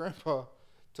you, my grandpa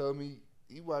told me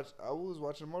I was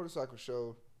watching a motorcycle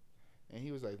show, and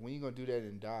he was like, when you gonna do that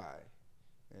and die?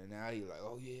 And now he like,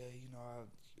 oh yeah,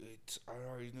 I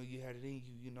already knew you had it in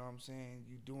you, you know what I'm saying,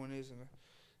 you doing this, and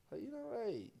like,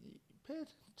 hey,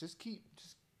 just keep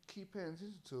paying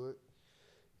attention to it.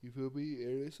 You feel me?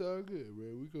 And it's all good,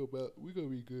 man. We gonna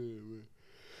be good, man.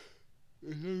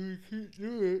 As long as we keep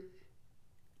doing it.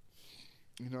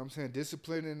 You know what I'm saying?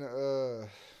 Discipline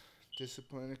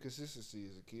and consistency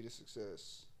is the key to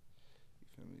success. You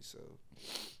feel me? So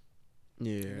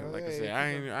yeah, like I said,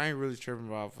 I ain't really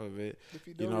tripping off of it. If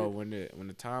you don't when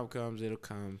the time comes, it'll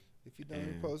come. If you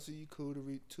don't repost it, you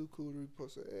too cool to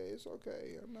repost it. Hey, it's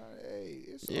okay. I'm not. Hey,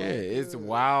 it's yeah, it's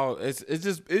wild.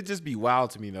 It just be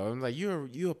wild to me though. I'm like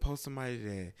you'll post somebody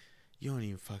that you don't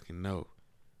even fucking know.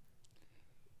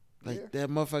 Like that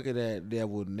motherfucker that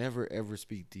will never ever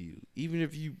speak to you. Even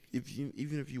if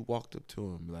you walked up to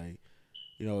him, like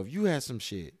if you had some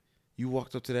shit, you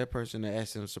walked up to that person and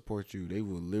asked them to support you, they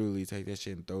will literally take that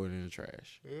shit and throw it in the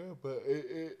trash. Yeah, but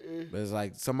but it's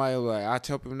like somebody like I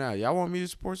tell people now, y'all want me to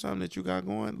support something that you got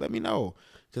going? Let me know,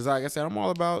 because like I said, I'm all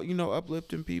about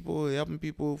uplifting people, helping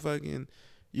people fucking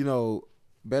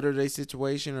better their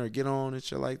situation or get on and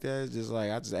shit like that. It's just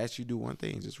like I just ask you to do one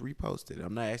thing, just repost it.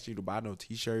 I'm not asking you to buy no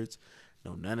t-shirts,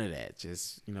 no none of that.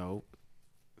 Just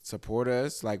support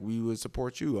us like we would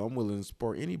support you. I'm willing to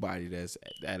support anybody that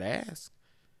asks.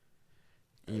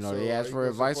 So they ask for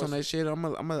advice on that shit. I'm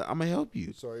gonna help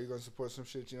you. So are you gonna support some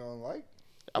shit you don't like?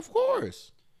 Of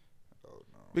course. Oh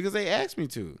no. Because they asked me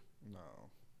to. No.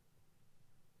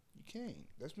 You can't.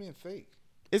 That's being fake.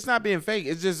 It's not being fake.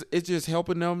 It's just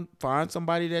helping them find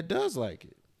somebody that does like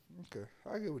it. Okay,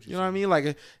 I get what you know what I mean.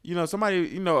 Like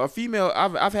somebody a female.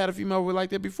 I've had a female like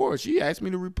that before. She asked me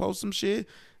to repost some shit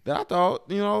that I thought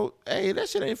hey, that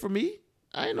shit ain't for me.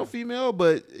 I ain't no female,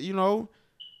 but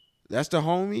that's the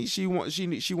homie. She wants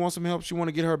some help. She want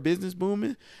to get her business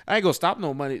booming. I ain't gonna stop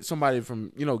somebody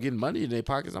from getting money in their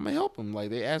pockets. I'm gonna help them.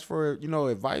 Like they ask for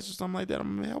advice or something like that.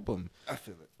 I'm gonna help them. I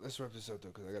feel it. Let's wrap this up though,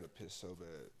 because I gotta piss so bad.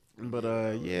 But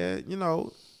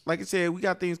like I said, we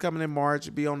got things coming in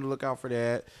March. Be on the lookout for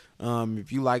that.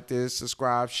 If you like this,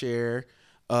 subscribe, share,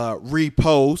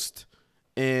 repost,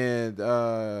 and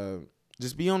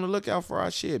just be on the lookout for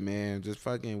our shit, man. Just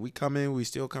fucking, we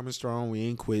still coming strong. We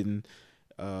ain't quitting.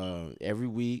 Every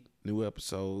week, new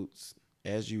episodes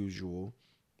as usual.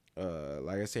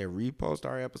 Like I said, repost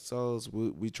our episodes.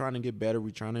 We trying to get better.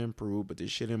 We trying to improve. But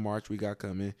this shit in March we got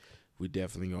coming, we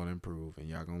definitely gonna improve, and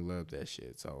y'all gonna love that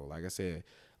shit. So, like I said,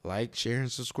 like, share,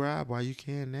 and subscribe while you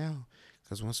can now,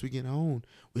 because once we get on,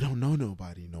 we don't know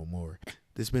nobody no more.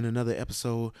 This has been another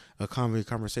episode of Convent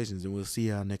Conversations, and we'll see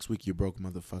y'all next week, you broke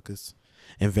motherfuckers.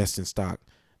 Invest in stock,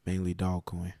 mainly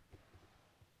Dogcoin.